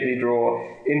immediately draw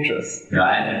interest. Yeah,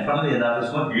 and funnily enough,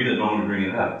 it's not you that normally bring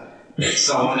it up. It's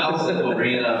someone else that will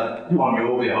bring it up on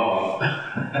your behalf.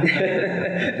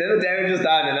 Then the damage is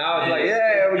done, and now it's like,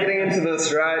 we're getting into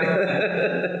this, right?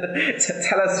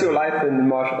 Tell us your life in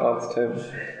martial arts terms.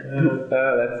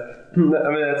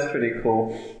 That's pretty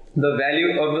cool. The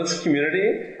value of this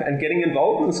community and getting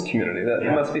involved in this community, that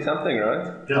must be something, right?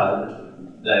 Yeah,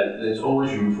 there's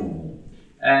always room for more.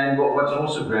 And what's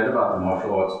also great about the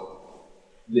martial arts,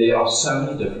 there are so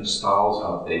many different styles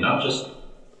out there, not just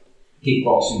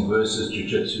kickboxing versus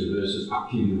jiu-jitsu versus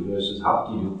aikido versus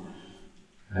hapkido.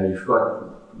 You've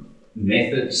got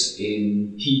methods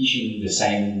in teaching the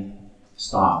same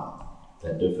style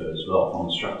that differ as well from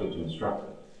instructor to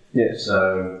instructor. Yeah.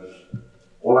 So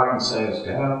all I can say is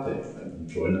go out there and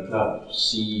join the club,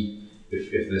 see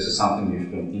if this is something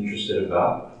you've been interested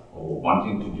about or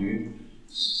wanting to do,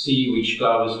 see which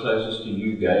club is closest to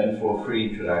you, go in for a free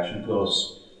introduction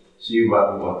course, see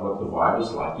what the vibe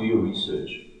is like, do your research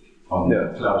on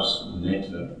the club's net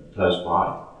close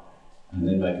by, and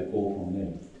then make a call from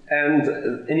there.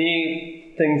 And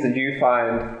any things that you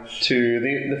find to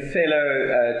the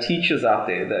fellow teachers out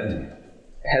there that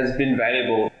has been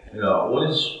valuable?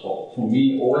 For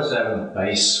me, always have a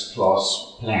base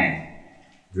class plan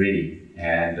ready,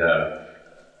 and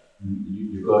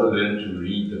you've got to learn to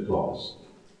read the class.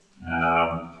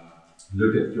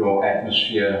 Look at your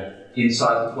atmosphere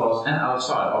inside the class and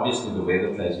outside. Obviously, the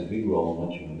weather plays a big role in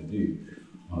what you want to do.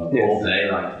 On a cold day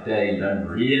like today, you don't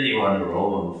really want to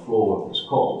roll on the floor if it's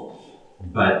cold,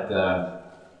 but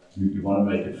you want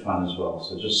to make it fun as well.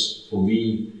 So just for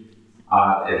me,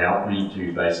 it helped me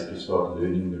to basically start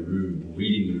learning the room,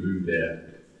 reading the room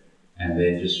better, and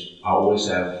then I always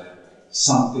have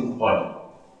something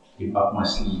up my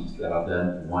sleeve that I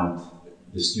don't want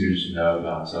the students to know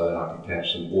about, so that I can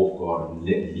catch them off guard and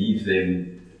leave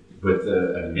them with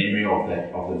a memory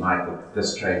of the night that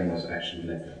this training was actually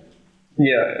lekker.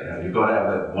 Yeah. You've got to have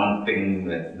that one thing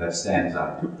that stands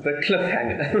out. The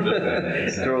cliffhanger.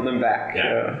 Exactly. Draw them back.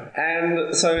 Yeah.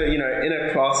 And so, in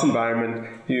a class environment,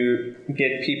 you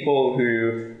get people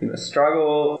who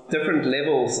struggle. Different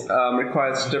levels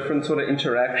requires different sort of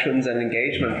interactions and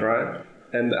engagement, right?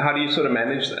 And how do you sort of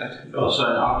manage that? Well, so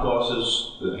in our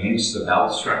classes, hence the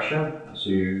belt structure, so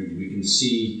we can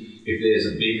see if there's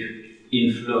a big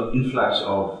influx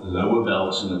of lower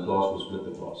belts in the class, we'll split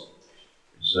the class.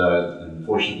 So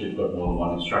unfortunately, you've got more than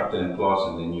one instructor in class,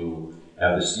 and then you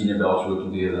have the senior belts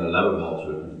working together and the lower belts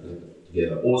working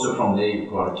together. Also from there,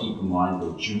 you've got to keep in mind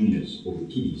the juniors or the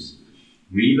kiddies.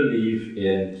 We believe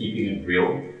in keeping it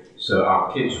real, so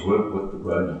our kids work with the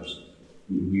grown-ups.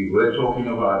 We were talking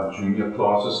about junior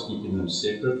classes, keeping them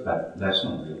separate, but that's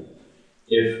not real.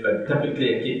 If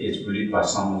typically a kid gets bullied by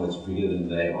someone that's bigger than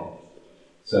they are,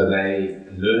 so they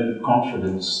learn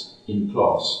confidence in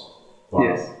class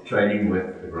by training with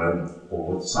a grown-up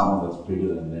or with someone that's bigger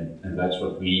than them, and that's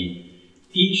what we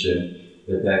teach them.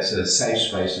 That's a safe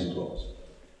space in class.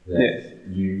 That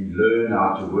you learn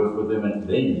how to work with them, and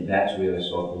then that's where they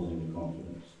start building the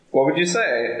confidence. What would you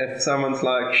say if someone's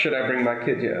like, should I bring my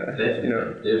kid here?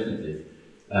 Definitely.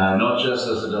 Not just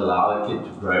does it allow the kid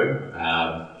to grow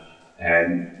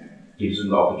and gives them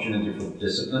the opportunity for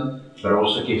discipline, but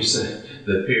also gives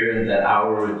the parent that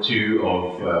hour or two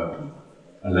of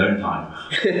alone time.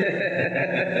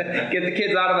 Get the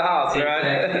kids out of the house, right?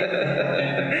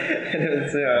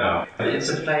 It's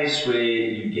a place where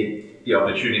you get the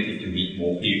opportunity to meet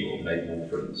more people, make more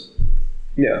friends.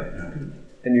 Yeah.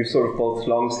 And you've sort of built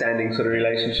long-standing sort of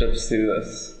relationships through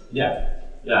this. Yeah.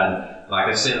 And like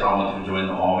I said, I wanted to join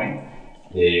the army.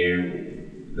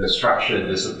 The structure,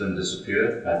 discipline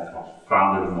disappeared, but I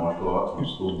found it in martial arts. I'm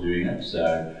still doing it.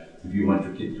 So if you want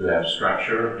your kid to have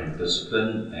structure and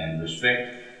discipline and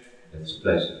respect, it's a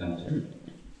place to come to.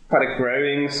 Quite a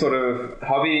growing sort of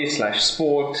hobby /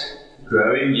 sport.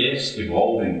 Growing, yes.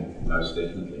 Evolving, most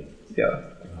definitely. Yeah.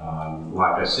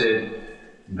 Like I said,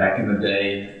 back in the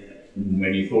day,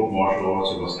 when you thought martial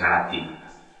arts, it was karate.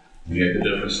 You had the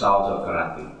different styles of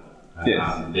karate.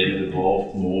 Then it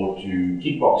evolved more to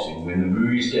kickboxing. When the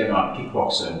movies came out,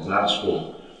 kickboxing and blood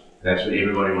sport, that's when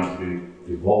everybody wanted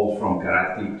to evolve from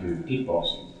karate to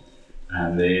kickboxing.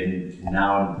 And then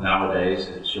nowadays,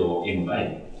 it's your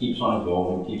MMA. Keeps on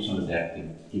evolving, keeps on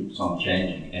adapting, keeps on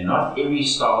changing. And not every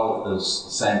style is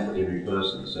the same for every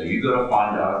person. So you've got to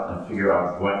find out and figure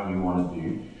out what you want to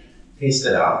do, test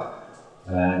it out,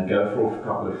 and go for a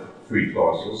couple of free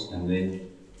classes, and then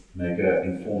make an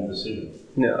informed decision.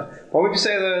 Yeah. What would you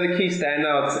say the key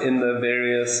standouts in the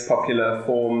various popular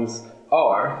forms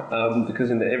are?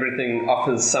 Because everything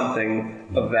offers something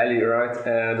of value, right?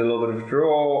 And a little bit of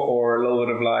draw, or a little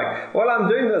bit of like, well, I'm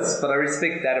doing this, but I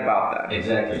respect that about that.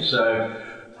 Exactly. So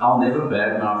I'll never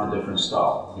badmouth a different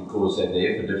style, because they're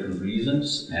there for different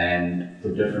reasons and for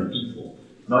different people.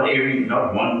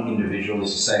 Not one individual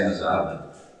is the same as the other.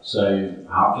 So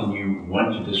how can you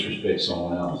want to disrespect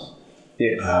someone else?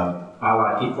 Yes. I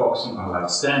like kickboxing, I like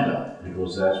stand-up,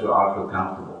 because that's where I feel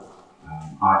comfortable.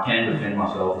 I can defend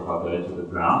myself if I go to the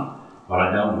ground, but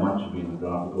I don't want to be in the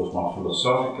ground, because my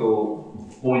philosophical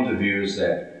point of view is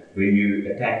that when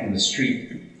you attack in the street,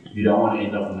 you don't want to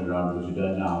end up on the ground, because you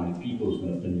don't know how many people is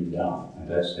going to pin you down, and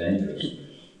that's dangerous.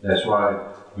 That's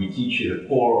why we teach you the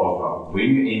core of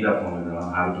when you end up on the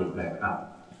ground, how to get back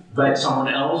up. But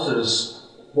someone else's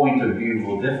point of view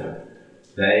will differ.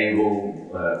 They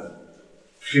will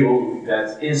feel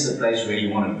that is the place where you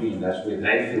want to be, and that's where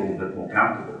they feel a bit more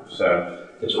comfortable. So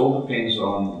it all depends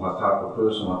on what type of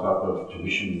person, what type of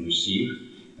tuition you receive,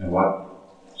 and what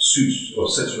suits or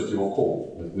sits with your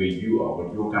core, with where you are,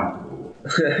 what you're comfortable with.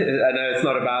 I know it's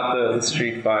not about the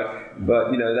street fight,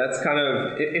 but that's kind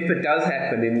of, if it does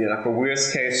happen in like a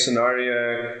worst case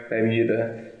scenario, maybe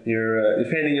you're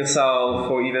defending yourself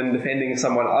or even defending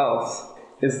someone else.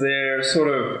 Is there sort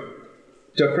of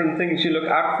different things you look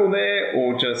out for there,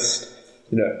 or just,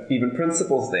 even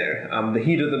principles there? The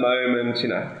heat of the moment,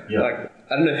 like,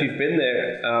 I don't know if you've been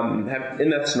there in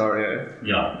that scenario.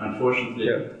 Yeah, unfortunately,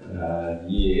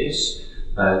 yes.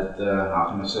 But how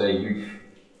can I say,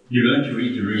 you learn to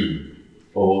read the room,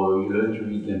 or you learn to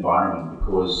read the environment,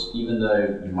 because even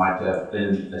though you might have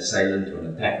an assailant or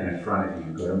an attacker in front of you,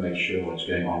 you've got to make sure what's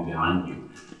going on behind you.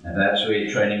 And that's where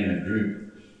training in a group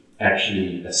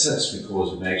actually assists,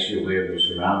 because it makes you aware of your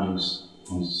surroundings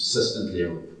consistently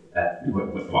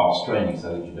whilst training,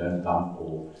 so that you don't bump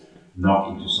or knock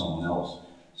into someone else.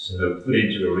 So put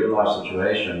into a real life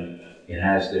situation, it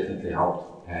has definitely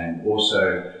helped. And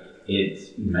also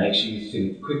it makes you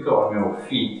think quicker on your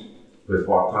feet with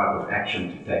what type of action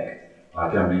to take.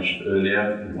 like I mentioned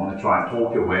earlier, you want to try and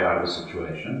talk your way out of a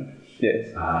situation.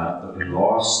 Yes. The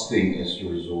last thing is to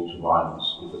resort to violence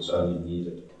if it's only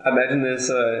needed. I imagine there's,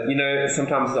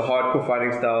 sometimes the hardcore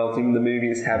fighting styles, even the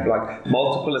movies, have like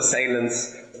multiple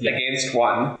assailants against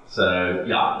one. So,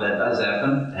 yeah, that does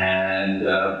happen. And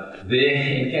there,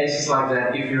 in cases like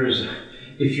that,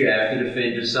 if you have to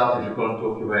defend yourself, if you can't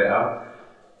talk your way out,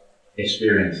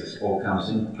 experiences all comes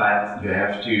in. But you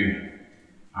have to,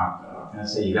 how can I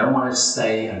say, you don't want to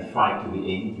stay and fight to the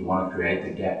end. You want to create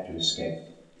a gap to escape.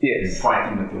 Yes. You're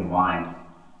fighting with your mind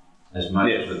as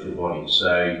much as with your body.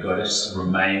 So you've got to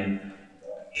remain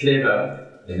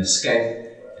clever, then escape,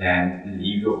 and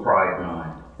leave your pride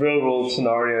behind. Real world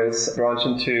scenarios branch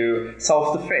into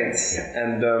self-defense,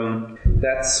 and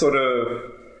that's sort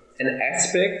of an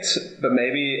aspect, but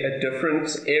maybe a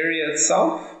different area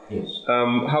itself. Yes.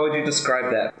 How would you describe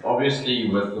that? Obviously,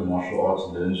 with the martial arts,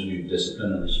 it learns you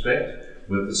discipline and respect.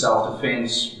 With the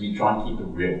self-defense, we try and keep it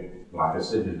real. Like I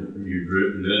said, you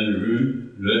learn the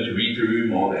room, learn to read the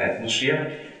room or the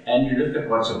atmosphere, and you look at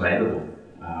what's available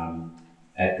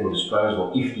at your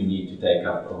disposal if you need to take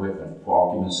up a weapon. For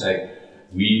argument's sake,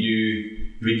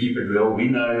 we keep it real. We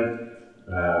know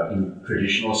in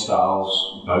traditional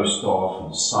styles, bow staff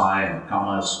and sai and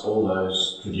kamas, all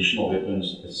those traditional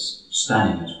weapons, it's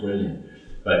stunning, it's brilliant.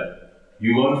 But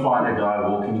you won't find a guy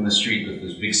walking in the street with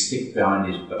this big stick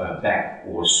behind his back,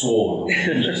 or a sword, or a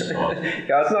ninja star.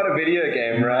 Yeah, it's not a video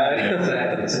game, right?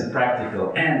 Exactly, it's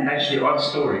impractical. And actually, odd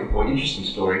story, or interesting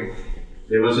story,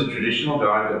 there was a traditional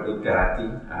guy that did karate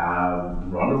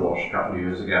in Rondebosch a couple of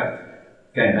years ago.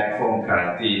 Came back from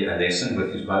karate a lesson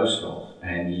with his bow staff,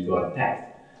 and he got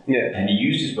attacked. Yeah. And he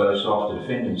used his bow staff to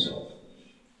defend himself.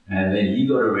 And then he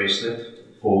got arrested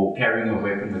for carrying a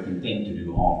weapon with intent to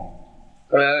do harm.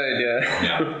 Oh,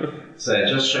 yeah. So it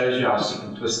just shows you how sick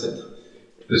and twisted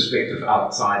perspective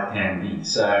outside can be.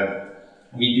 So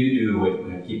we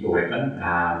do keep a weapon,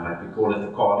 like we call it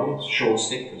the cardi. It's a short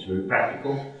stick, it's very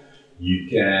practical. You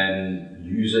can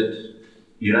use it,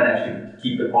 you don't have to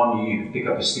keep it on you, you can pick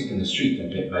up a stick in the street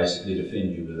and basically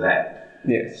defend you with that.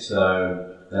 Yes.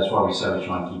 So that's why we say we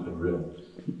try and keep it real.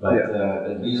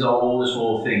 But these are all the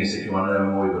small things. If you want to know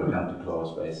more, you've got to come to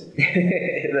class, basically.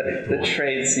 the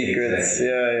trade secrets. Exactly.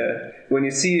 Yeah. When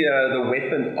you see the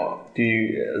weapon,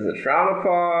 is it frowned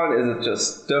upon? Is it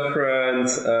just different?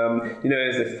 Is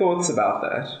there thoughts about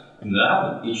that?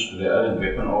 No, each to their own.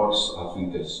 Weapon arts, I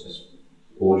think, is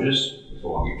gorgeous.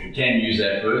 If you can use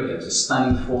that word, it's a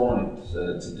stunning form.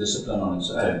 It's a discipline on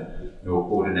its own. Your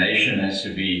coordination has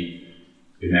to be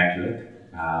immaculate.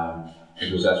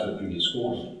 Because that's what you get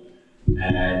scored on.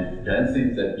 And don't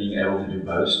think that being able to do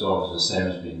bow staff is the same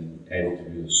as being able to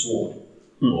do the sword,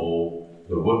 or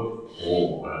the whip,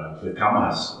 or the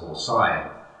kamas, or sai,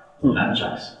 or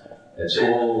nunchucks. It's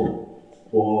all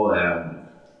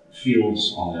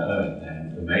fields on their own,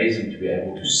 and amazing to be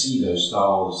able to see those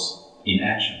styles in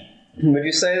action. Would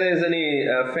you say there's any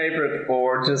favorite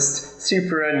or just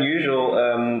super unusual,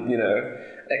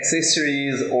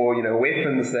 accessories or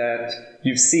weapons that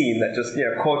you've seen that just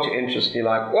caught your interest? You're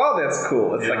like, wow, that's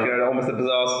cool. It's like almost a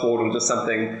bizarre sport or just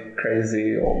something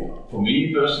crazy. Or for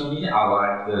me personally, I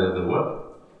like the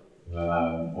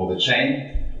whip or the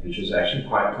chain, which is actually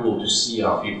quite cool to see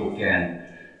how people can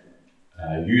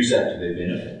use that to their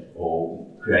benefit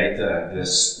or create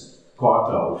this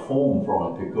kata or form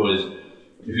from it. Because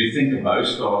if you think a bow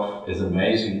staff is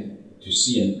amazing to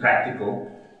see and practical.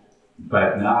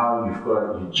 But now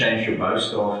you change your bow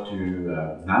staff to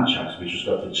nunchucks, which has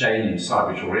got the chain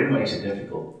inside, which already makes it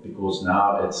difficult because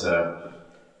now it's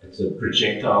a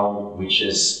projectile which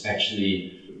is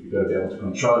actually, you've got to be able to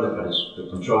control it, but the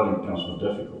controlling becomes more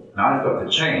difficult. Now you've got the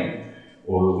chain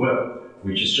or the whip,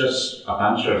 which is just a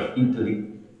bunch of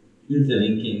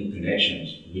interlinking connections,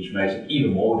 which makes it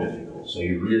even more difficult. So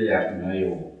you really have to know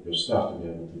your stuff to be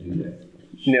able to do that.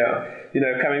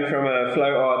 Yeah, coming from a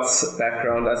flow arts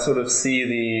background, I sort of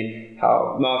see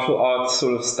how martial arts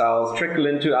sort of styles trickle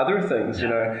into other things.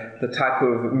 The type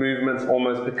of movements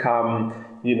almost become,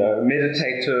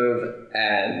 meditative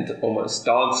and almost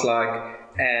dance-like,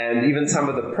 and even some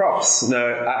of the props.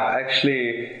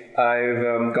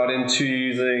 I've got into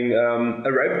using a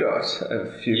rope dart,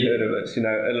 if you've heard of it.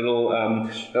 A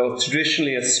little,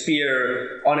 traditionally a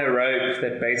spear on a rope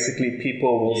that basically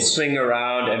people will swing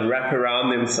around and wrap around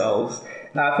themselves.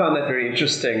 I found that very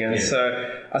interesting, and so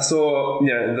I saw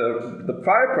the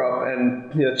prior prop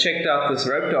and checked out this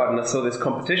rope dart, and I saw these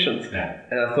competitions,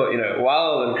 and I thought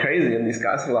wild and crazy, and these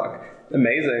guys were like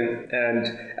amazing. And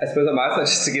I suppose I might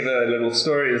just to give a little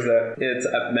story is that it's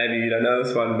maybe you don't know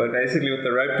this one, but basically with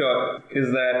the rope dart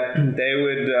is that they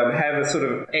would have a sort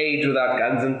of age without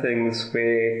guns and things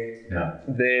where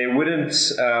they wouldn't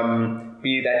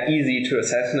be that easy to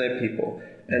assassinate people.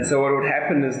 And so what would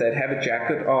happen is they'd have a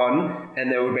jacket on,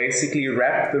 and they would basically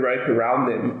wrap the rope around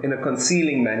them in a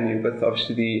concealing manner with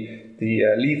obviously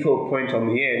the lethal point on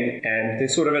the end. And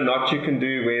there's sort of a knot you can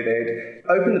do where they'd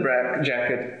open the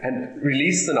jacket and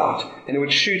release the knot, and it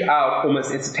would shoot out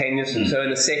almost instantaneously. So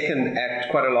in a second, at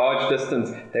quite a large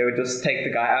distance, they would just take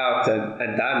the guy out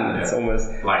and done. It's almost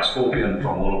like Scorpion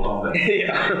from Mortal Kombat.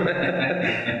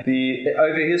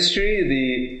 Over history,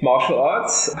 the martial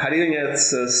arts, how do you think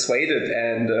it's swayed it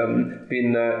and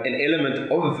been an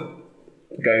element of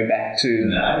going back to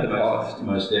the past?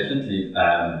 Most definitely.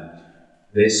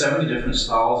 There's so many different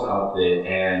styles out there,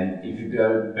 and if you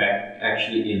go back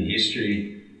actually in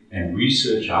history and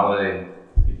research how they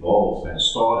evolved and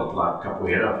started, like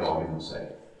capoeira, for argument's sake.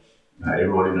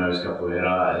 Everybody knows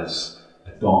capoeira as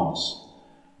a dance,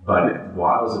 but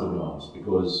why was it a dance?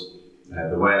 Because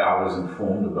the way I was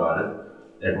informed about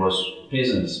it was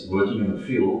peasants working in the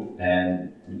field,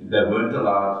 and they weren't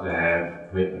allowed to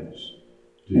have weapons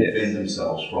to defend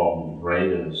themselves from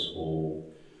raiders or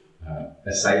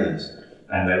assailants.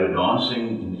 And they were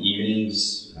dancing in the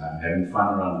evenings, having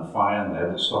fun around the fire, and they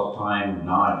would start tying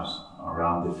knives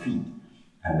around their feet.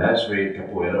 And that's where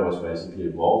capoeira was basically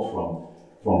evolved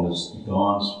from this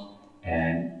dance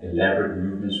and elaborate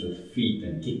movements with feet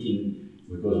and kicking,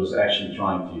 because it was actually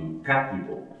trying to cut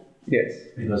people. Yes.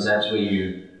 Because that's where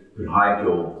you could hide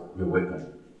your weapon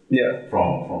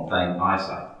from plain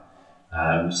eyesight.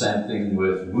 Same thing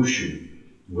with wushu,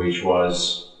 which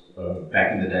was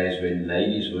back in the days when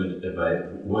ladies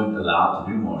weren't allowed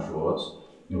to do martial arts.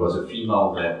 It was a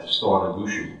female that started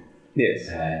wushu. Yes.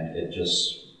 And it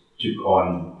just took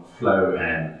on flow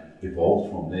and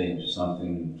evolved from there into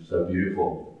something so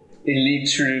beautiful. Elite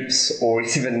troops or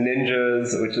even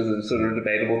ninjas, which is a sort of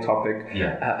debatable topic,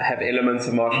 have elements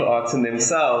of martial arts in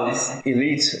themselves.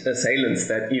 Elite assailants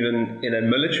that even in a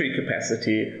military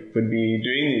capacity would be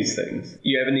doing these things.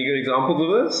 You have any good examples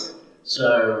of this?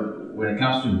 So when it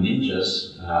comes to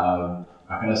ninjas,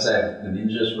 I'm going to say the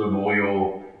ninjas were more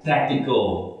your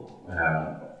tactical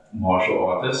martial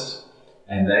artists,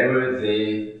 and they were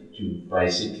there to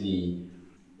basically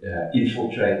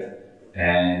infiltrate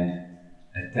and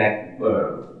attack,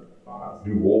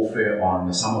 do warfare on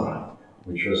the samurai,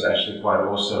 which was actually quite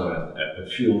also a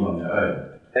field on their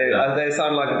own. They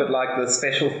sound like a bit like the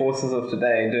special forces of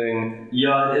today doing...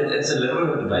 Yeah, it's a little bit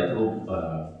of a debatable,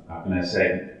 how can I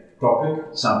say, topic.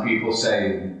 Some people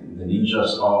say the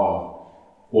ninjas are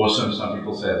awesome, some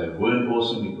people say they weren't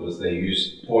awesome because they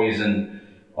used poison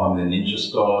on the ninja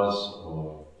stars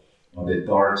or on their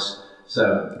darts.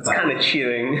 So it's kind of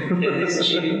cheating. It's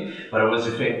cheating, but it was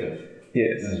effective.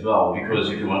 Yes. As well, because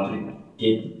if you want to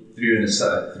get through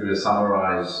a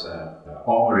samurai's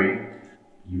armory,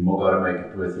 you got to make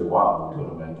it worth your while. You've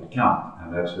got to make it count,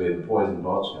 and that's where the poison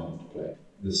darts come into play.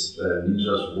 This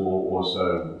ninjas wore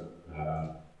also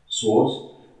swords,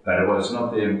 but it was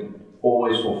not them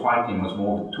always for fighting. It was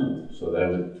more of a tool, so they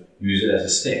would use it as a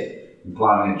step in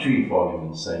climbing a tree, for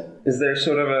argument's sake. Is there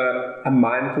sort of a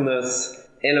mindfulness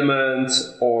element,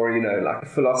 or like a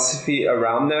philosophy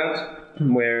around that?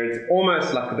 Where it's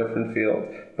almost like a different field,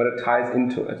 but it ties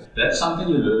into it. That's something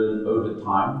you learn over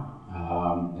time.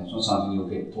 It's not something you'll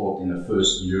get taught in the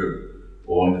first year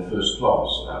or in the first class.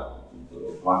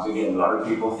 Once again, a lot of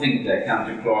people think they come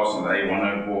to class and they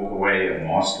want to walk away a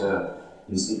master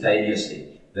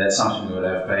instantaneously. That's something you would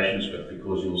have patience with,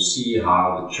 because you'll see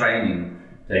how the training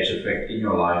takes effect in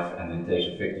your life and then takes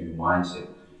effect in your mindset.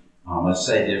 I must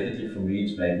say, definitely for me,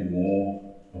 it's made me more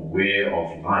aware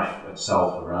of life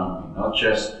itself around me, not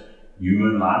just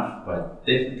human life, but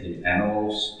definitely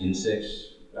animals,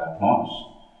 insects, plants.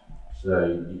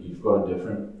 So you've got a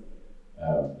different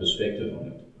perspective on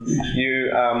it.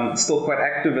 You still quite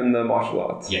active in the martial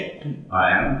arts? Yeah,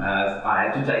 I am. I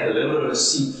had to take a little bit of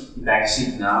a back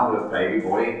seat now with baby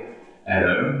boy at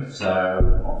home, so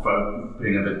I'm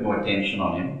putting a bit more attention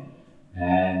on him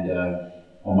and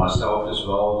on myself as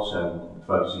well, so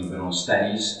focusing a bit on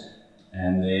studies.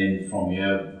 And then from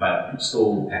here, but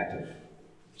still active,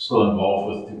 still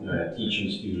involved with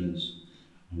teaching students.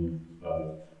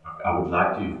 I would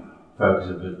like to focus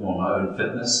a bit more on my own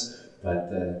fitness, but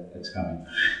it's coming.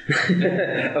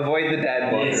 Avoid the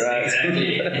dad bod, Yes, right?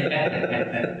 exactly.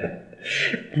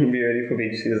 Be ready for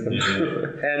beach season.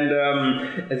 And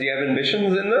do you have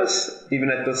ambitions in this, even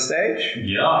at this stage?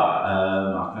 Yeah,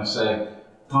 I can say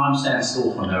time stands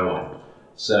still for no one.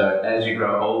 So as you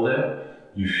grow older,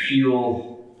 you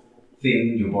feel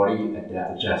thin, your body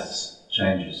adjusts,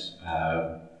 changes.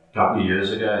 A couple of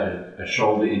years ago, I had a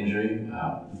shoulder injury,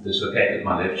 dislocated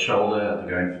my left shoulder after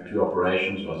going for 2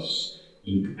 operations, was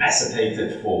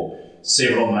incapacitated for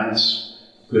several months,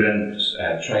 couldn't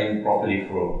train properly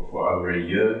for over a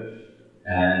year,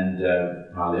 and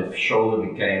my left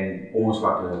shoulder became almost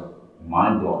like a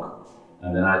mind block,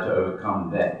 and then I had to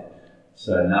overcome that.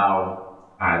 So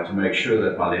now I had to make sure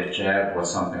that my left jab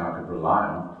was something I could rely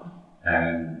on,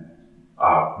 and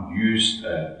I used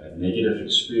a negative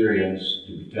experience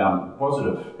to become a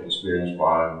positive experience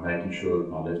by making sure that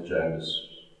my left jab is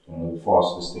one of the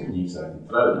fastest techniques I can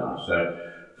throw now. So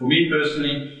for me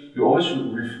personally, you always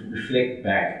reflect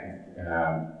back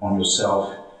on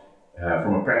yourself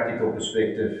from a practical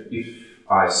perspective. If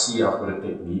I see I've got a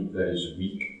technique that is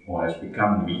weak or has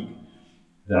become weak,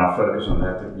 then I focus on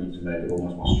that technique to make it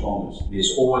almost my strongest.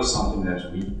 There's always something that's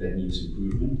weak that needs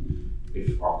improvement,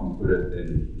 if I can put it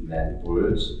in that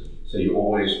words. So you're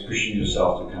always pushing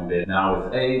yourself to come better. Now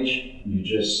with age, you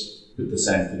just put the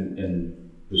same thing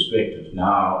in perspective.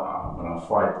 Now when I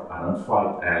fight, I don't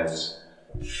fight as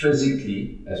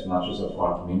physically as much as I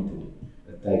fight mentally.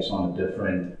 It takes on a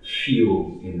different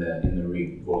feel in the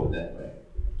ring, call it that way.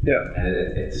 Yeah.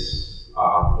 And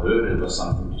I've heard it was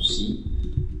something to see.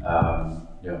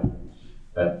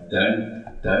 But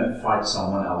don't fight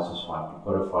someone else's fight. You've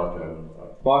got to fight your own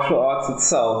fight. Martial arts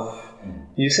itself,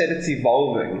 you said it's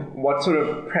evolving. What sort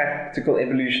of practical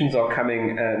evolutions are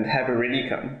coming and have already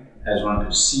come? As one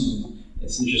could see,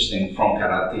 it's interesting, from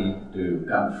karate to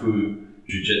kung fu,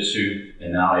 jiu-jitsu,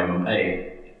 and now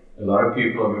MMA, a lot of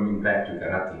people are moving back to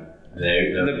karate.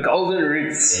 The golden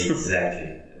roots.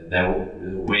 Exactly.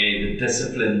 Where the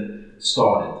discipline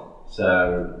started.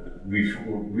 So we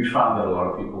found that a lot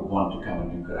of people want to come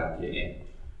and do karate again,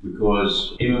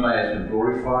 because MMA has been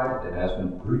glorified, it has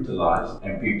been brutalized,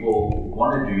 and people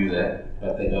want to do that,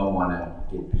 but they don't want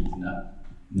to get beaten up.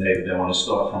 They want to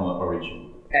start from the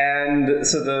origin. And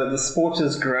so the sport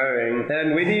is growing.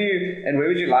 And where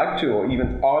would you like to, or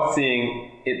even are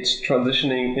seeing it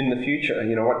transitioning in the future?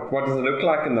 You know, what does it look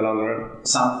like in the long run?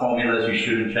 Some formulas you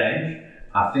shouldn't change.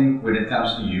 I think when it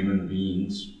comes to human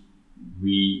beings,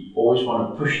 we always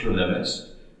want to push the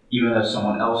limits, even though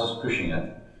someone else is pushing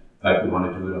it, but we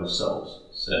want to do it ourselves.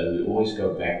 So we always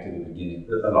go back to the beginning.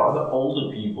 A lot of the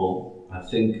older people, I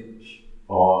think,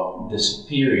 are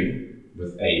disappearing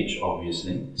with age,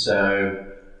 obviously. So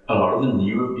a lot of the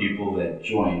newer people that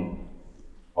join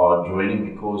are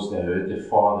joining because they heard their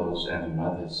fathers and their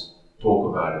mothers talk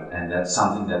about it, and that's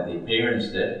something that their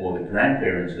parents did or their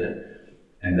grandparents did,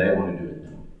 and they want to do it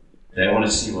now. They want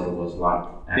to see what it was like.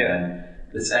 And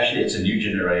it's a new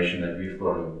generation that we've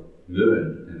got to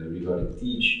learn and that we've got to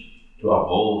teach to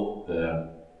uphold the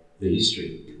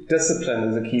history. Discipline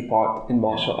is a key part in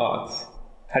martial arts.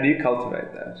 How do you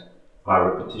cultivate that? By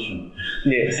repetition.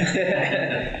 Yes.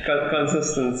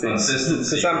 Consistency.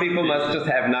 So some people must just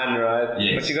have none, right?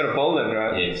 Yes. But you got to build it,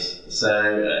 right? Yes. So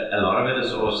a lot of it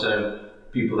is also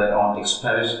people that aren't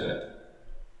exposed to it,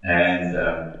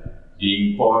 and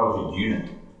being part of a unit,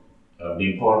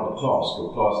 being part of a class.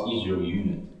 Your class is your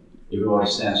unit. Everybody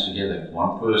stands together.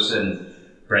 One person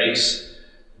breaks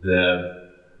the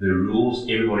rules,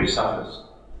 everybody suffers.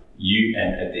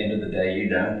 And at the end of the day, you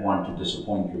don't want to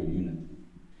disappoint your unit.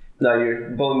 Now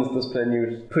you're building this discipline,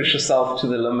 you push yourself to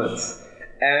the limits,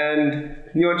 and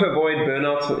you want to avoid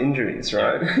burnouts or injuries,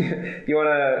 right? You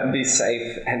want to be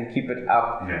safe and keep it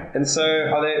up. Yeah. And so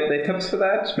are there tips for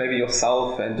that? Maybe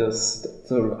yourself and just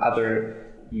sort of other...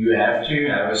 You have to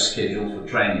have a schedule for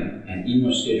training, and in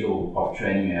your schedule of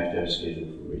training, you have to have a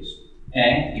schedule for rest.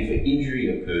 And if an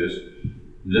injury occurs,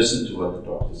 listen to what the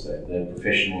doctors say. They're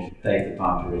professionals. Take the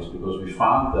time to rest, because we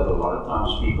found that a lot of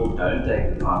times people don't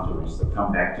take the time to rest. They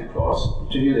come back to class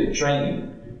to do their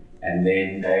training, and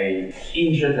then they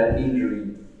injure that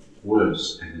injury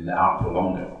worse, and then they're out for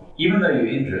longer. Even though you're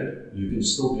injured, you can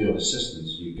still be of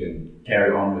assistance. You can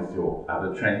carry on with your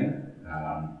other training.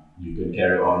 You can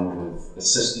carry on with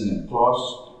assisting in class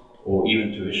or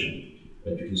even tuition,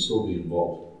 but you can still be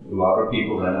involved. A lot of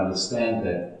people don't understand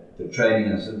that the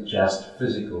training isn't just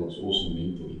physical, it's also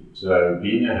mentally. So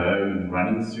being at home and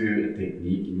running through a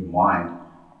technique in your mind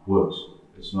works.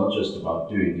 It's not just about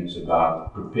doing, it's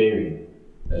about preparing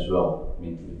as well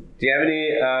mentally. Do you have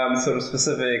any sort of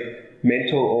specific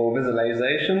mental or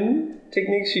visualization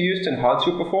techniques you use to enhance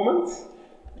your performance?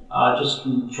 I just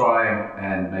try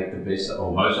and make the best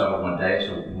or most out of my day.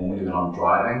 So normally when I'm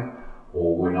driving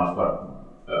or when I've got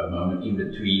a moment in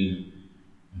between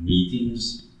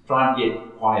meetings, try and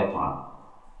get quiet time.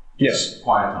 Just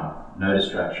quiet time, no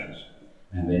distractions,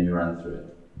 and then you run through it.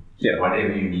 Yeah.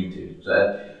 Whatever you need to. So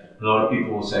a lot of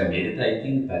people will say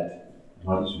meditating, but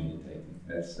what is meditating?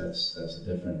 That's a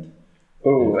different.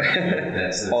 Oh,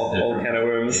 that's all kind of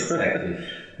worms. Exactly.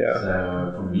 Yeah.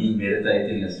 So for me,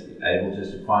 meditating is able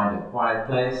just to find a quiet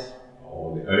place,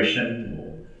 or the ocean,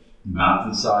 or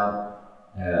mountainside,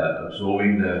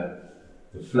 absorbing the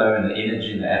flow and the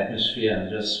energy in the atmosphere, and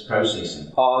just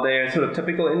processing. Are there sort of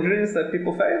typical injuries that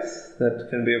people face that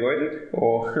can be avoided,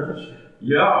 or?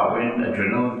 Yeah, when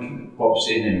adrenaline pops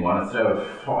in and you want to throw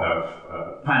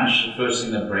a punch, the first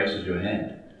thing that breaks is your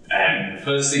hand. And the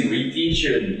first thing we teach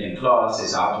you in class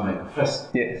is how to make a fist.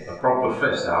 Yes. A proper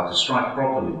fist, how to strike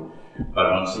properly.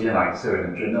 But once again, like I said,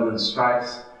 when adrenaline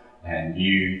strikes and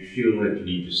you feel that you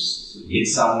need to hit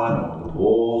someone or the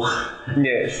wall,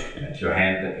 yes, it's your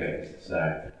hand that goes.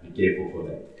 So be careful for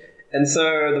that. And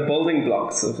so the building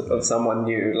blocks of someone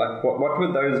new, like what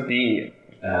would those be?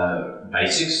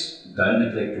 Basics. Don't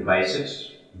neglect your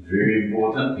basics. Very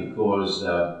important, because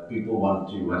people want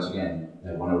to, once again,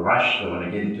 they want to rush, they want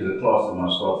to get into the class, they want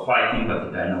to start fighting,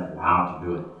 but they don't know how to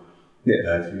do it. Yes.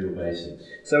 Go through your basics.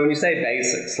 So when you say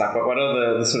basics, like what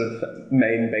are the sort of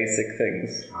main basic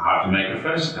things? How to make a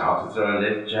fist, how to throw a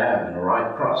left jab and a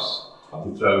right cross, how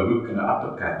to throw a hook and an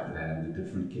uppercut, and the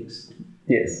different kicks.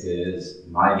 Yes. There's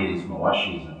Maigidis,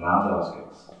 Mawashis, and roundhouse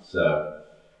kicks. So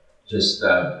just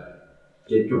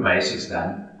get your basics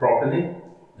done properly,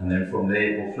 and then from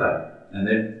there it will flow. And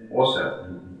then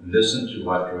also listen to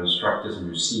what your instructors and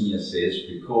your seniors says,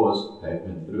 because they've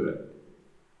been through it.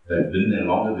 They've been there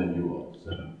longer than you are.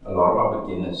 So a lot of our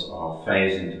beginners are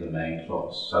phased into the main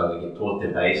class. So they get taught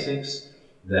their basics,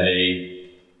 they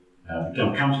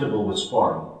become comfortable with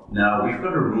sparring. Now we've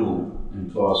got a rule in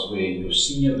class where your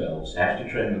senior belts have to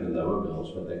train with the lower belts,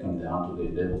 but they come down to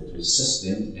their level to assist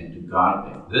them and to guide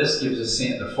them. This gives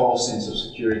a false sense of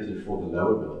security for the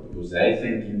lower belt, because they're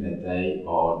thinking that they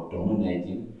are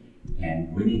dominating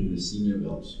and winning the senior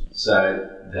belts. So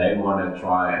they want to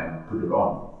try and put it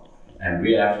on. And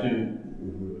we have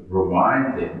to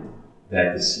remind them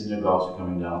that the senior belts are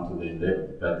coming down to their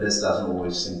level. But this doesn't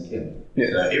always sink in.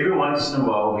 Yes. So every once in a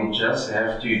while, we just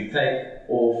have to take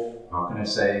off, how can I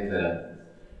say,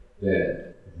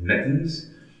 the mittens,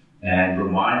 and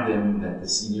remind them that the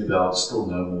senior belts still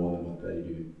know more than what they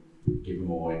do. Give them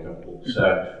a wake-up call.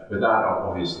 So without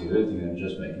obviously hurting them,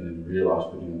 just making them realize,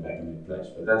 putting them back in their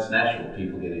place. But that's natural.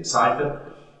 People get excited.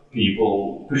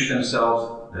 People push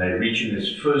themselves. They're reaching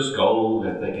this first goal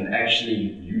that they can actually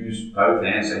use both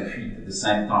hands and feet at the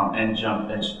same time, and jump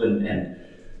and spin and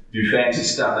do fancy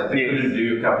stuff that they couldn't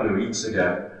do a couple of weeks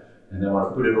ago, and they want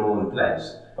to put it all in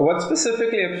place. What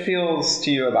specifically appeals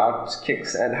to you about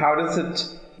kicks, and how does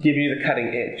it give you the cutting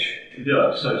edge?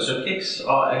 Yeah, so kicks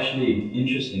are actually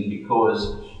interesting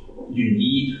because you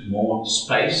need more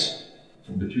space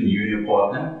between you and your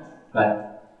partner,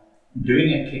 but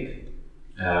doing a kick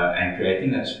and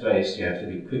creating that space, you have to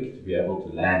be quick to be able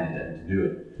to land it and to do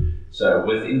it. So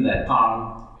within that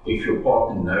time, if your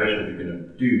partner knows what you're going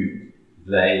to do,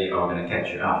 they are going to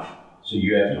catch you out. So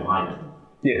you have to hide it.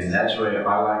 Yes. And that's where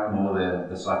I like more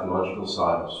the psychological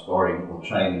side of sparring or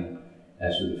training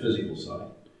as with the physical side.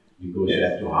 Because you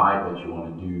have to hide what you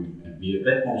want to do and be a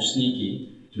bit more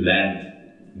sneaky to land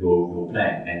your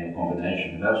plan and your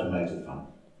combination. And that's what makes it fun.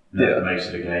 And that's what makes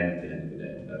it a game at the end of the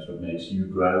day. And that's what makes you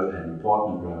grow and your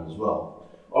partner grow as well.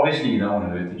 Obviously, you don't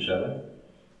want to hurt each other,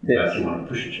 but you want to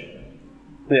push each other.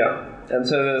 Yeah. And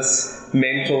so this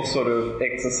mental sort of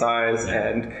exercise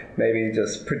and maybe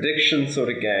just prediction sort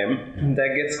of game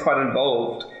that gets quite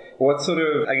involved. What sort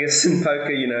of, I guess in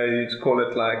poker, you'd call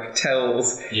it like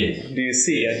tells. Yes. Do you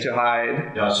see at your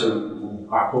hide? Yeah, so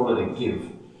I call it a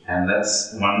give. And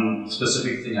that's one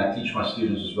specific thing I teach my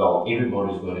students as well.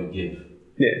 Everybody's got to give.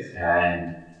 Yes.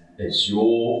 And it's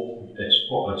your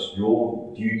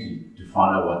duty to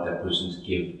find out what that person's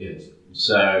give is.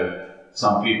 So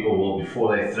some people will,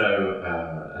 before they throw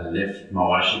a left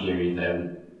mawashigiri, they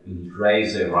would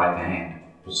raise their right hand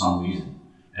for some reason.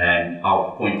 And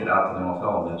I'll point it out to them, I'll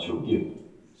tell them that's your give.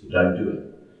 So don't do it.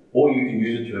 Or you can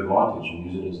use it to your advantage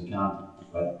and use it as a counter.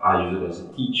 But I use it as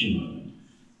a teaching moment.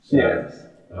 So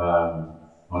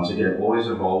once again, always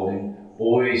evolving,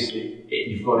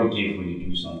 you've got to give when you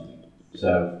do something.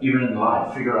 So even in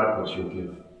life, figure out what's your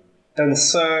give. And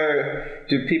so,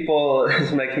 do people,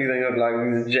 this makes me think of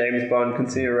like James Bond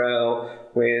Consider Rail,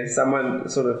 where someone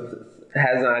sort of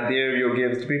has an idea of your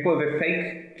gifts. Do people have a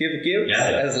fake gifts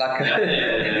as like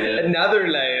another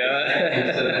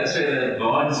layer? So that's where the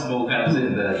advanced more comes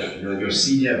in, your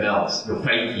senior belts, your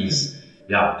fakies.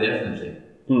 Yeah, definitely.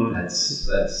 That's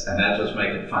and that just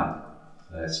make it fun.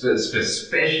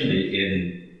 Especially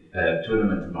in a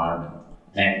tournament environment.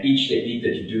 And each technique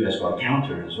that you do has got a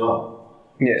counter as well.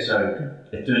 Yeah. So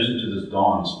it turns into this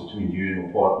dance between you and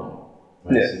your partner,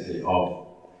 basically, of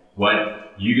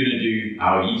what you're going to do,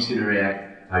 how he's going to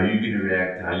react, how you're going to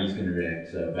react, how he's going to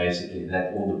react. So basically,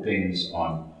 that all depends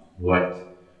on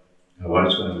what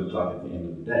it's going to look like at the end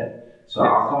of the day. So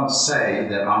I can't say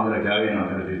that I'm going to go in, I'm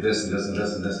going to do this and this and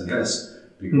this and this and this,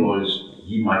 because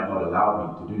he might not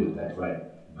allow me to do it that way.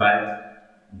 But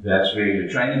that's where your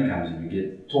training comes in. You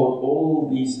get taught all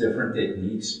these different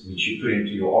techniques which you put into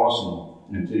your arsenal.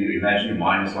 Until you imagine your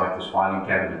mind is like this filing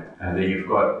cabinet. And then you've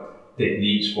got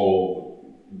techniques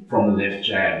from the left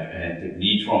jab, and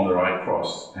techniques from the right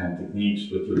cross, and techniques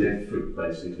with your left foot,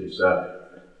 basically. So,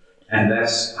 and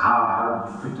that's how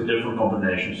you put the different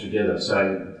combinations together.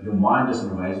 So your mind is an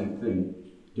amazing thing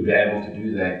to be able to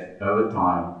do that over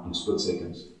time in split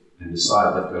seconds and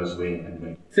decide what goes where and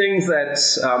when. Things that,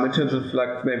 in terms of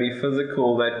like maybe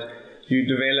physical, that you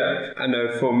develop. I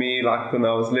know for me, like when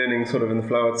I was learning sort of in the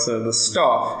flow arts, the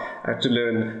staff, I had to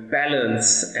learn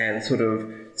balance and sort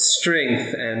of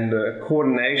strength and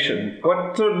coordination.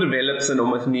 What sort of develops and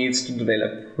almost needs to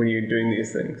develop when you're doing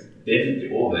these things?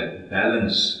 Definitely all that.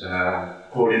 Balance,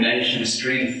 coordination,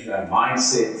 strength,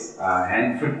 mindset,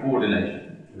 hand-foot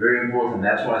coordination. Very important.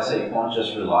 That's why I say you can't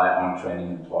just rely on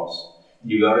training in class.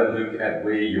 You got to look at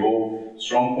where your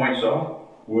strong points are,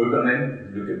 work on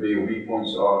them, look at where your weak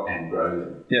points are, and grow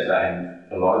them. Yeah. So,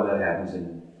 and a lot of that happens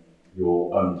in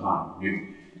your own time.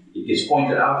 It gets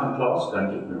pointed out in class, don't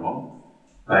get me wrong,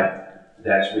 but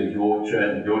that's where your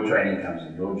training comes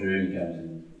in, your journey comes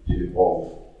in to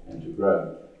evolve and to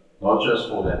grow. Not just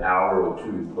for that hour or two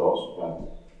in class,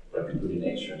 but to put in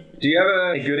extra. Do you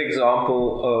have a good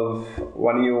example of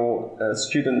one of your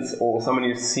students or someone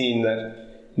you've seen that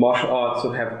martial arts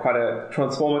would have quite a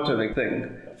transformative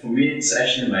thing? For me, it's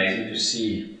actually amazing to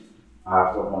see.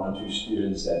 I've got one or two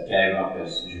students that came up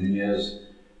as juniors.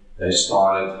 They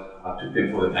started, I took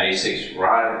them for the basics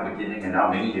right at the beginning, and now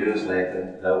many years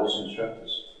later, they're also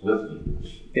instructors with me.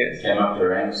 Yes. Came up the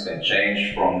ranks, they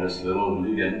changed from this little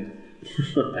Lutcin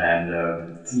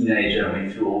and teenager,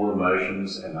 went through all the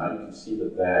emotions, and now you can see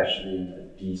that they're actually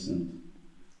a decent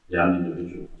young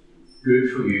individual.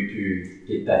 Good for you to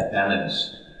get that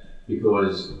balance.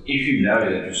 Because if you know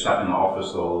that you're stuck in the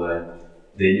office all day,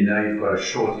 then you know you've got a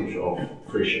shortage of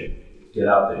fresh air. Get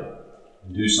out there,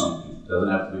 do something. It doesn't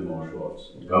have to be martial arts.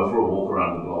 Go for a walk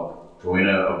around the block, join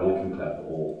a walking club,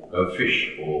 or go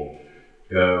fish, or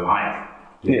go hike.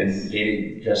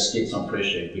 Just get some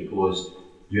fresh air, because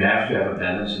you have to have a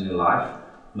balance in your life,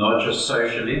 not just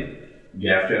socially.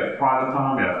 You have to have private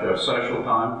time, you have to have social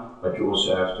time, but you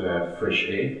also have to have fresh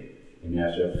air, and you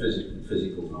have to have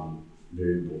physical time.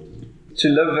 Very important. To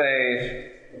live a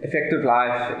effective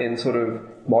life in sort of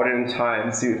modern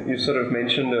times, you sort of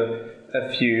mentioned a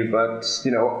few, but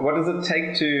what does it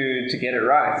take to get it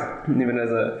right? Even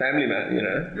as a family man,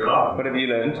 Yeah. What have you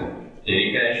learned?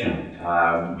 Dedication.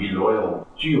 Be loyal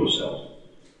to yourself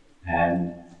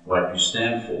and what you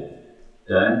stand for.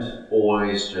 Don't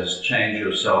always just change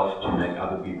yourself to make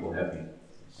other people happy.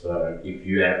 So if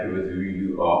you're happy with who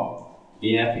you are,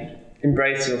 be happy.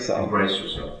 Embrace yourself. Embrace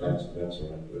yourself. That's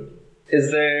what I'm good. Is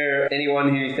there anyone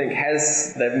who you think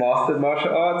they've mastered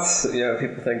martial arts?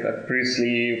 People think like Bruce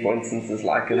Lee, for instance, is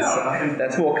like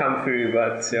that's more kung fu,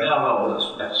 but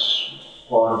that's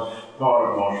part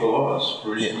of martial arts.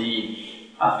 Bruce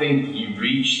Lee, I think he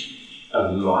reached a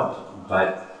lot,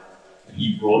 but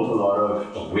he brought a lot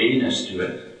of awareness to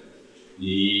it.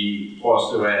 He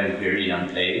passed away at a very young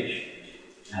age,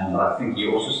 and I think he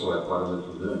also still had quite a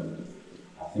little to learn.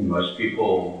 I think most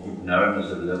people would know him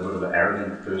as a little bit of an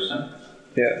arrogant person.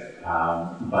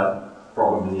 Yeah. But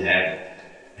probably had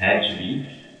to be,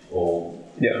 or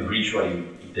to reach what he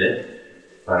did.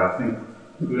 But I think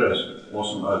kudos,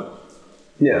 awesome oak.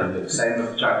 Yeah. And the same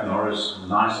with Chuck Norris,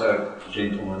 nice oak,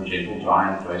 gentleman, gentle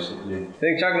giant, basically.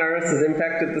 Think Chuck Norris has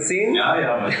impacted the scene?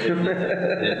 Yeah.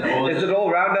 Is it all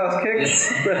roundhouse kicks?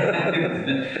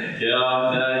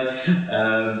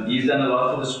 He's done a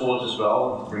lot for the sport as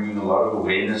well, bringing a lot of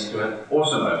awareness to it.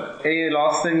 Awesome oak. Any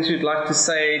last things you'd like to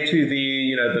say to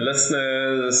the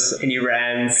listeners? Any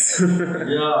rants?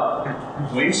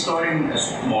 When starting a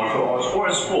martial arts or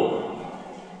a sport,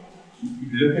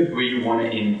 look at where you want to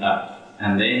end up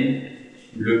and then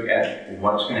look at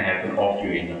what's going to happen after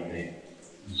you end up there.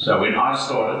 So when I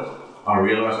started, I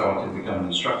realized I wanted to become an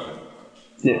instructor.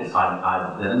 Yes.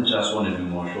 I didn't just want to do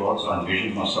martial arts, I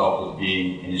envisioned myself as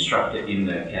being an instructor in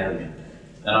the academy.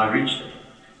 And I reached it.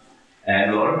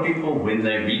 And a lot of people, when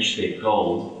they reach their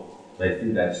goal, they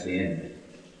think that's the end.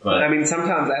 But I mean,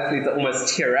 sometimes athletes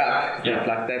almost tear up,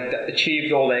 like they've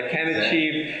achieved all they can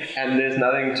achieve, and there's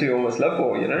nothing to almost live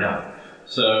for, Yeah.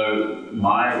 So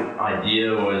my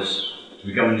idea was to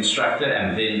become an instructor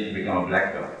and then to become a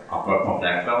black belt. I've got my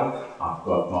black belt,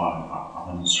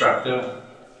 I'm an instructor,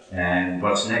 and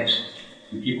what's next?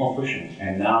 You keep on pushing,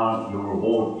 and now your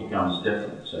reward becomes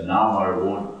different. So now my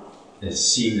reward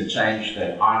is seeing the change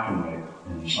that I can make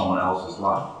in someone else's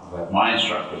life, that my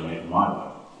instructor made in my life.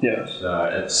 Yeah. So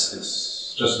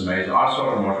it's just amazing. I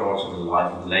started martial arts at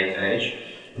a late age,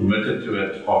 committed to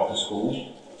it after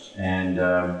school, and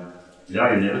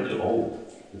you're never too old.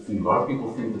 The thing, a lot of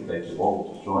people think that they're too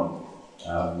old to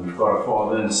join. We've got a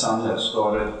father and son that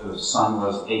started. The son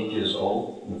was 8 years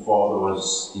old. The father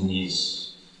was in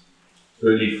his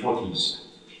early 40s.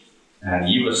 And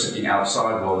he was sitting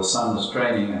outside while the son was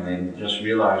training, and then just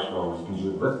realized, well, we can do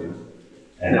it with him.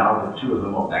 And now the two of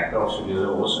them are black belts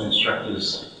together, also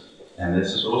instructors. And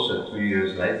this is also 2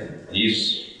 years later.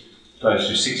 He's close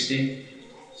to 60.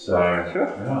 So,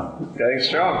 yeah. Going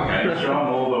strong. Going strong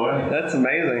all the way. That's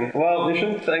amazing. Well,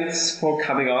 Lutcin, thanks for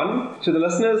coming on. To the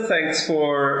listeners, thanks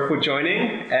for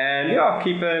joining. And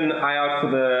keep an eye out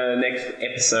for the next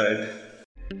episode.